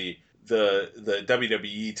title or the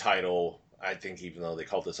WWE title. I think even though they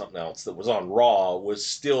called it something else that was on Raw was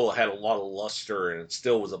still had a lot of luster and it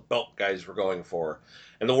still was a belt guys were going for.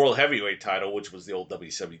 And the world heavyweight title, which was the old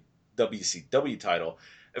WCW title,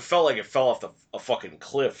 it felt like it fell off a fucking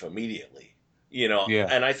cliff immediately. Yeah.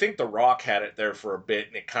 And I think The Rock had it there for a bit,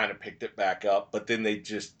 and it kind of picked it back up. But then they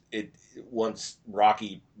just it once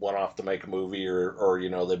Rocky went off to make a movie, or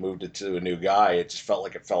they moved it to a new guy, it just felt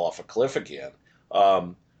like it fell off a cliff again.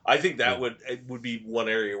 I think that Yeah. would be one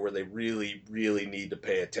area where they really really need to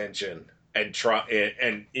pay attention and try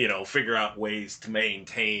and figure out ways to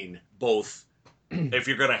maintain both. If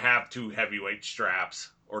you're going to have two heavyweight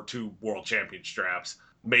straps or two world champion straps,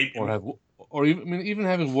 or maybe. have or even, I mean, even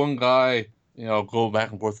having one guy, go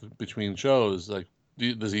back and forth between shows. Like,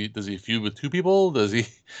 does he feud with two people? Does he,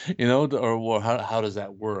 or how does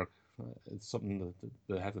that work? It's something that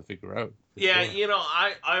they have to figure out for Yeah, sure.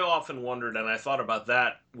 I often wondered, and I thought about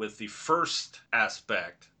that with the first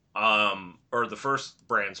aspect, or the first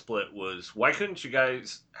brand split was, why couldn't you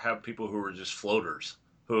guys have people who were just floaters?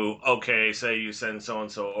 Who, okay, say you send so and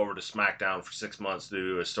so over to SmackDown for 6 months to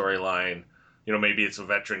do a storyline. Maybe it's a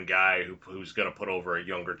veteran guy who's going to put over a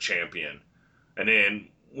younger champion, and then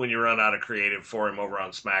when you run out of creative for him over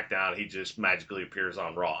on SmackDown, he just magically appears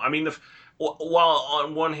on Raw. I mean, while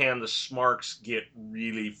on one hand the Smarks get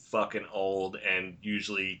really fucking old and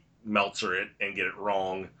usually Meltzer it and get it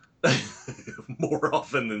wrong more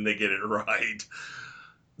often than they get it right,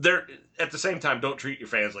 they're at the same time, don't treat your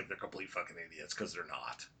fans like they're complete fucking idiots, because they're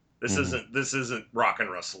not. This Hmm. isn't this isn't rock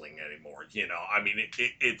and wrestling anymore. I mean,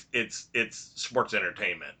 it's sports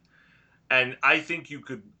entertainment. And I think you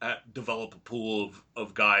could develop a pool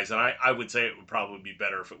of guys, and I would say it would probably be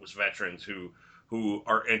better if it was veterans who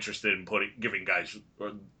are interested in giving guys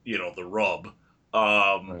the rub,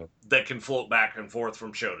 Right. that can float back and forth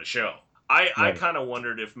from show to show. I Right. kind of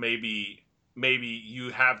wondered if maybe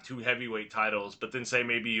you have two heavyweight titles, but then say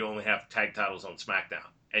maybe you only have tag titles on SmackDown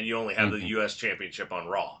and you only have the Hmm. U.S. Championship on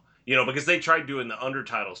Raw. Because they tried doing the under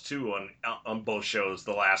titles too on both shows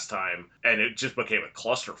the last time, and it just became a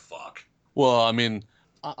clusterfuck. Well, I mean,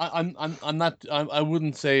 I'm not. I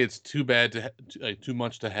wouldn't say it's too bad too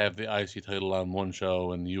much to have the IC title on one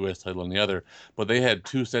show and the US title on the other, but they had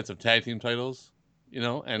two sets of tag team titles,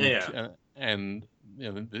 Yeah. and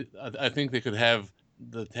I think they could have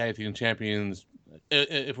the tag team champions.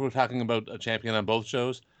 If we're talking about a champion on both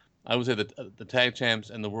shows, I would say that the tag champs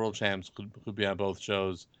and the world champs could be on both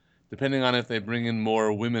shows. Depending on if they bring in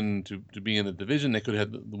more women to be in the division, they could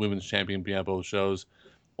have the women's champion be on both shows,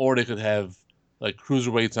 or they could have like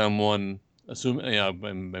cruiserweights on one, assuming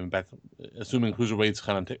cruiserweights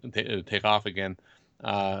kind of take off again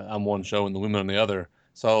on one show and the women on the other.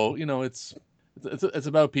 So it's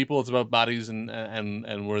about people, it's about bodies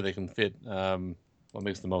and where they can fit. What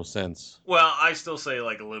makes the most sense. Well, I still say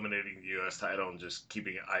like eliminating the U.S. title and just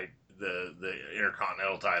keeping the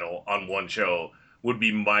Intercontinental title on one show would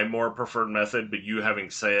be my more preferred method. But you having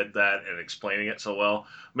said that and explaining it so well,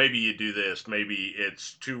 maybe you do this. Maybe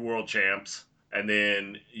it's two world champs, and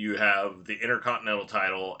then you have the Intercontinental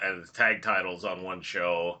title and the tag titles on one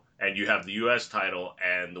show, and you have the U.S. title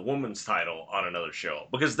and the women's title on another show,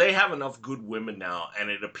 because they have enough good women now,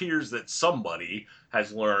 and it appears that somebody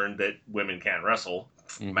has learned that women can wrestle.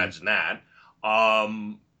 Hmm. Imagine that.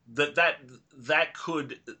 Um, that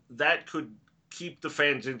could keep the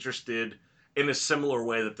fans interested in a similar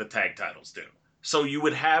way that the tag titles do. So you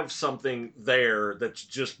would have something there that's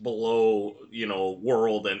just below,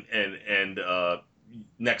 world and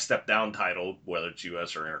next step down title, whether it's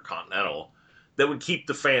U.S. or Intercontinental, that would keep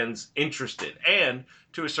the fans interested. And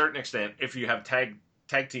to a certain extent, if you have tag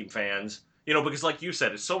team fans, because like you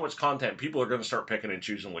said, it's so much content, people are going to start picking and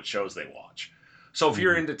choosing which shows they watch. So if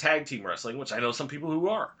you're Hmm. into tag team wrestling, which I know some people who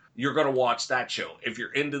are, you're going to watch that show. If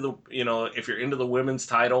you're into the women's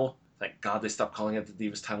title, thank God they stopped calling it the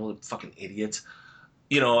Divas title, fucking idiots.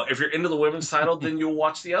 If you're into the women's title, then you'll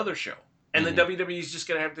watch the other show. And the Hmm. WWE is just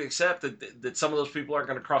going to have to accept that some of those people aren't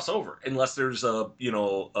going to cross over unless there's a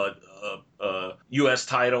U.S.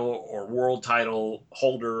 title or world title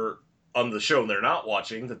holder on the show and they're not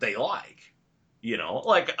watching that they like.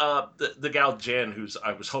 Like the gal Jen, who's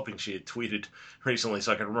I was hoping she had tweeted recently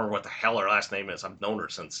so I could remember what the hell her last name is. I've known her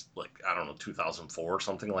since, like, I don't know, 2004 or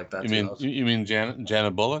something like that. You mean 2000. you mean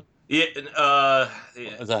Janet Bullock? Yeah, yeah,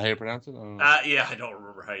 Is that how you pronounce it? I don't know. yeah. I don't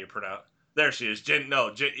remember how you pronounce. There she is.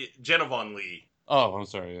 Jenna Von Lee. Oh, I'm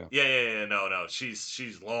sorry. Yeah. Yeah, yeah, yeah. No, no.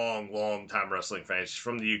 She's long, long time wrestling fan. She's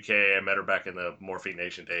from the UK. I met her back in the Morphine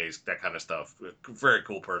Nation days. That kind of stuff. Very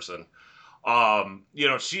cool person.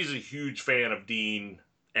 She's a huge fan of Dean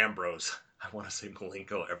Ambrose. I want to say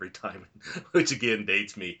Malenko every time, which again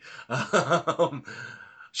dates me. Um,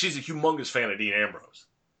 she's a humongous fan of Dean Ambrose.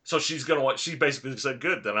 So she's gonna watch. She basically said,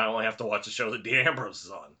 "Good, then I only have to watch the show that Dean Ambrose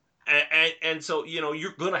is on." And so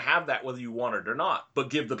you're gonna have that whether you want it or not. But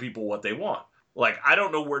give the people what they want. Like, I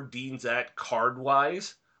don't know where Dean's at card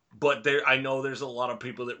wise, but I know there's a lot of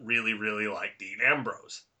people that really, really like Dean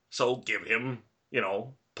Ambrose. So give him,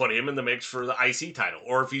 put him in the mix for the IC title,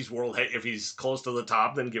 or if he's close to the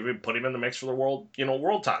top, then put him in the mix for the world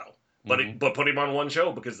title. Hmm. But put him on one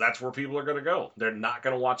show because that's where people are going to go. They're not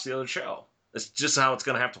going to watch the other show. It's just how it's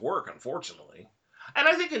going to have to work, unfortunately. And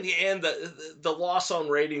I think in the end, the loss on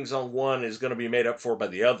ratings on one is going to be made up for by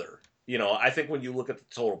the other. I think when you look at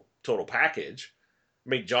the total package, I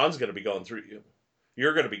mean, John's going to be going through you.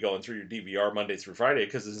 You're going to be going through your DVR Monday through Friday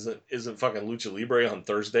because isn't fucking Lucha Libre on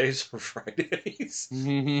Thursdays or Fridays?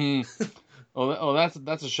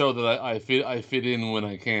 That's a show that I fit in when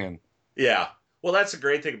I can. Yeah. Well, that's the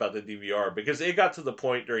great thing about the DVR because it got to the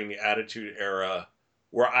point during the Attitude Era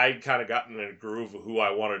where I'd kind of gotten in a groove of who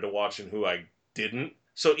I wanted to watch and who I didn't.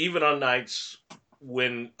 So even on nights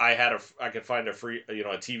when I could find a free, a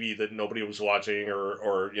TV that nobody was watching,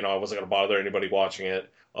 or I wasn't going to bother anybody watching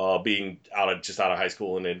it, being out of high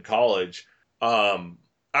school and in college, um,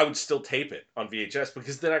 I would still tape it on VHS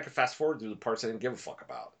because then I could fast forward through the parts I didn't give a fuck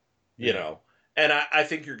about, you Yeah. know. And I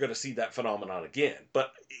think you're going to see that phenomenon again.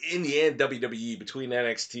 But in the end, WWE between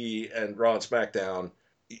NXT and Raw and SmackDown,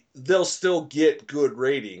 they'll still get good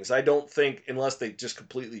ratings. I don't think, unless they just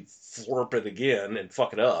completely flurp it again and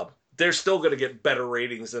fuck it up, they're still going to get better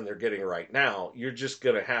ratings than they're getting right now. You're just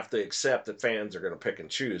going to have to accept that fans are going to pick and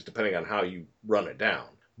choose depending on how you run it down.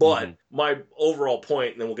 Hmm. But my overall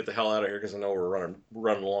point, and then we'll get the hell out of here because I know we're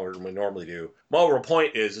running longer than we normally do. My overall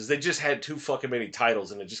point is they just had too fucking many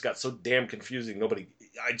titles, and it just got so damn confusing.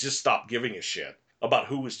 I just stopped giving a shit about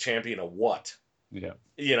who was champion of what. Yeah.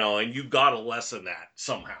 And you got to lessen that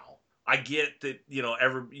somehow. I get that,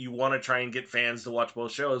 you want to try and get fans to watch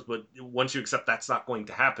both shows, but once you accept that's not going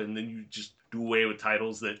to happen, then you just do away with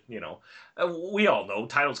titles that, we all know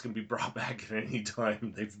titles can be brought back at any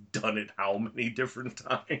time. They've done it how many different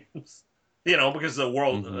times? Because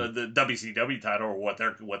Hmm. the WCW title, or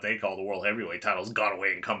what they call the World Heavyweight title's gone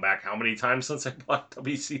away and come back how many times since I bought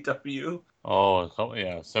WCW?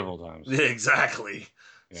 Yeah, several times. Exactly.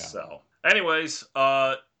 Yeah. So, anyways,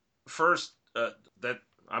 first, that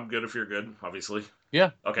I'm good if you're good, obviously.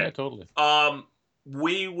 Yeah. Okay. Yeah. Totally. Um,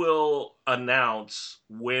 we will announce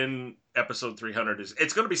when episode 300 is.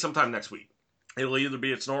 It's going to be sometime next week. It'll either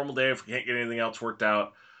be its normal day if we can't get anything else worked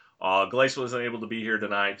out. Glace wasn't able to be here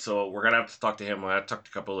tonight, so we're gonna have to talk to him. I talked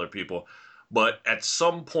to a couple other people, but at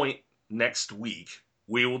some point next week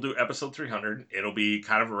we will do episode 300. It'll be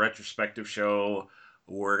kind of a retrospective show.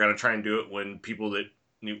 We're gonna try and do it when people that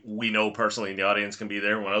we know personally in the audience can be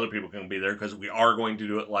there, when other people can be there, because we are going to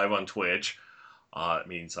do it live on Twitch. It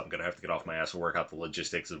means I'm going to have to get off my ass and work out the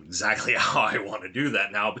logistics of exactly how I want to do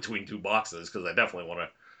that now between two boxes, because I definitely want to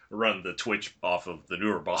run the Twitch off of the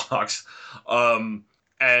newer box. Um,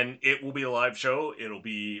 and it will be a live show. It'll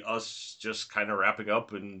be us just kind of wrapping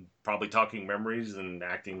up and probably talking memories and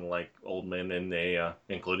acting like old men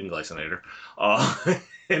including Glycinator, uh,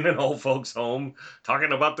 in an old folks' home,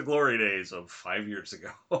 talking about the glory days of 5 years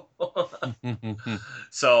ago.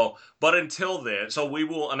 So, but until then, so we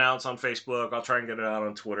will announce on Facebook. I'll try and get it out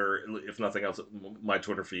on Twitter, if nothing else, my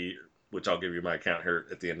Twitter feed, which I'll give you my account here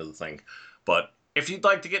at the end of the thing. But if you'd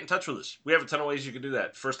like to get in touch with us, we have a ton of ways you can do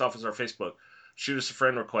that. First off is our Facebook. Shoot us a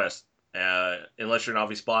friend request. Unless you're an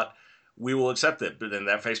obvious bot, we will accept it. But then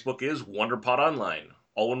that Facebook is WonderPod Online.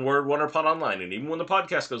 All one word, WonderPod Online. And even when the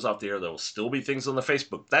podcast goes off the air, there will still be things on the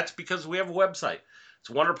Facebook. That's because we have a website. It's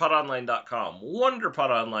wonderpodonline.com.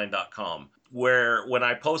 Wonderpodonline.com, where when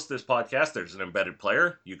I post this podcast, there's an embedded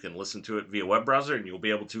player. You can listen to it via web browser, and you'll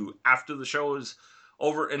be able to, after the show is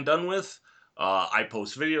over and done with, I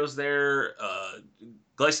post videos there.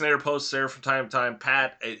 Glycinator posts there from time to time.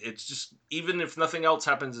 Pat, it's just, even if nothing else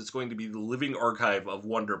happens, it's going to be the living archive of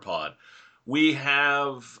WonderPod. We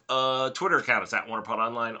have a Twitter account. It's at WonderPod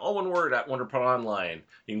Online. All one word, at WonderPod Online.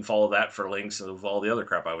 You can follow that for links of all the other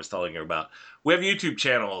crap I was telling you about. We have YouTube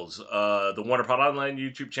channels. The WonderPod Online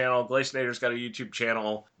YouTube channel. Glycinator's got a YouTube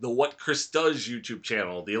channel. The What Chris Does YouTube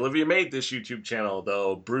channel. The Olivia Made This YouTube channel,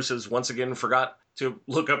 though Bruce has once again forgot to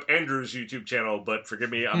look up Andrew's YouTube channel, but forgive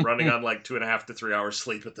me, I'm running on like 2.5 to 3 hours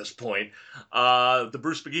sleep at this point. The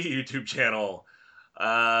Bruce McGee YouTube channel.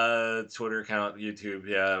 Twitter account, YouTube,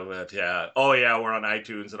 yeah. Oh yeah, we're on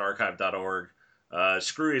iTunes at archive.org.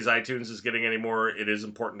 Screw his iTunes is getting any more. It is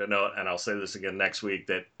important to note, and I'll say this again next week,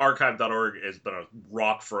 that archive.org has been a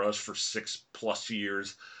rock for us for 6+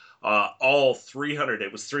 years. All 300,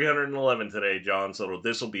 it was 311 today, John, so we'll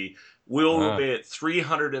Ah. be at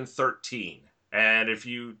 313. And if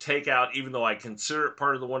you take out, even though I consider it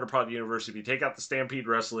part of the WonderPod universe, if you take out the Stampede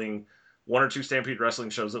Wrestling one or two Stampede Wrestling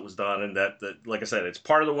shows that was done, and that like I said, it's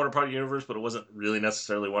part of the WonderPod universe, but it wasn't really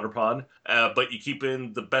necessarily WonderPod. But you keep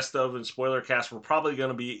in the best of and spoiler cast, we're probably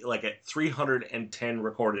going to be like at 310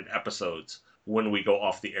 recorded episodes when we go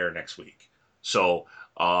off the air next week. So,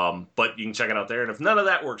 but you can check it out there. And if none of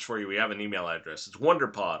that works for you, we have an email address. It's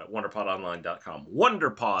wonderpod@wonderpodonline.com.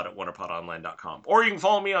 Wonderpod@wonderpodonline.com. Or you can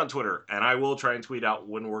follow me on Twitter, and I will try and tweet out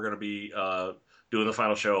when we're going to be doing the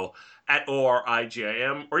final show at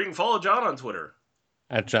ORIGIM. Or you can follow John on Twitter.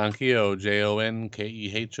 At John Kehoe,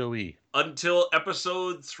 JONKEHOE. Until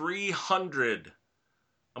episode 300.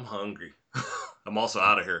 I'm hungry. I'm also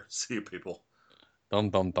out of here. See you, people. Dum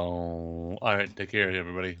dum dum. All right, take care,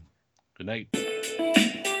 everybody. Good night.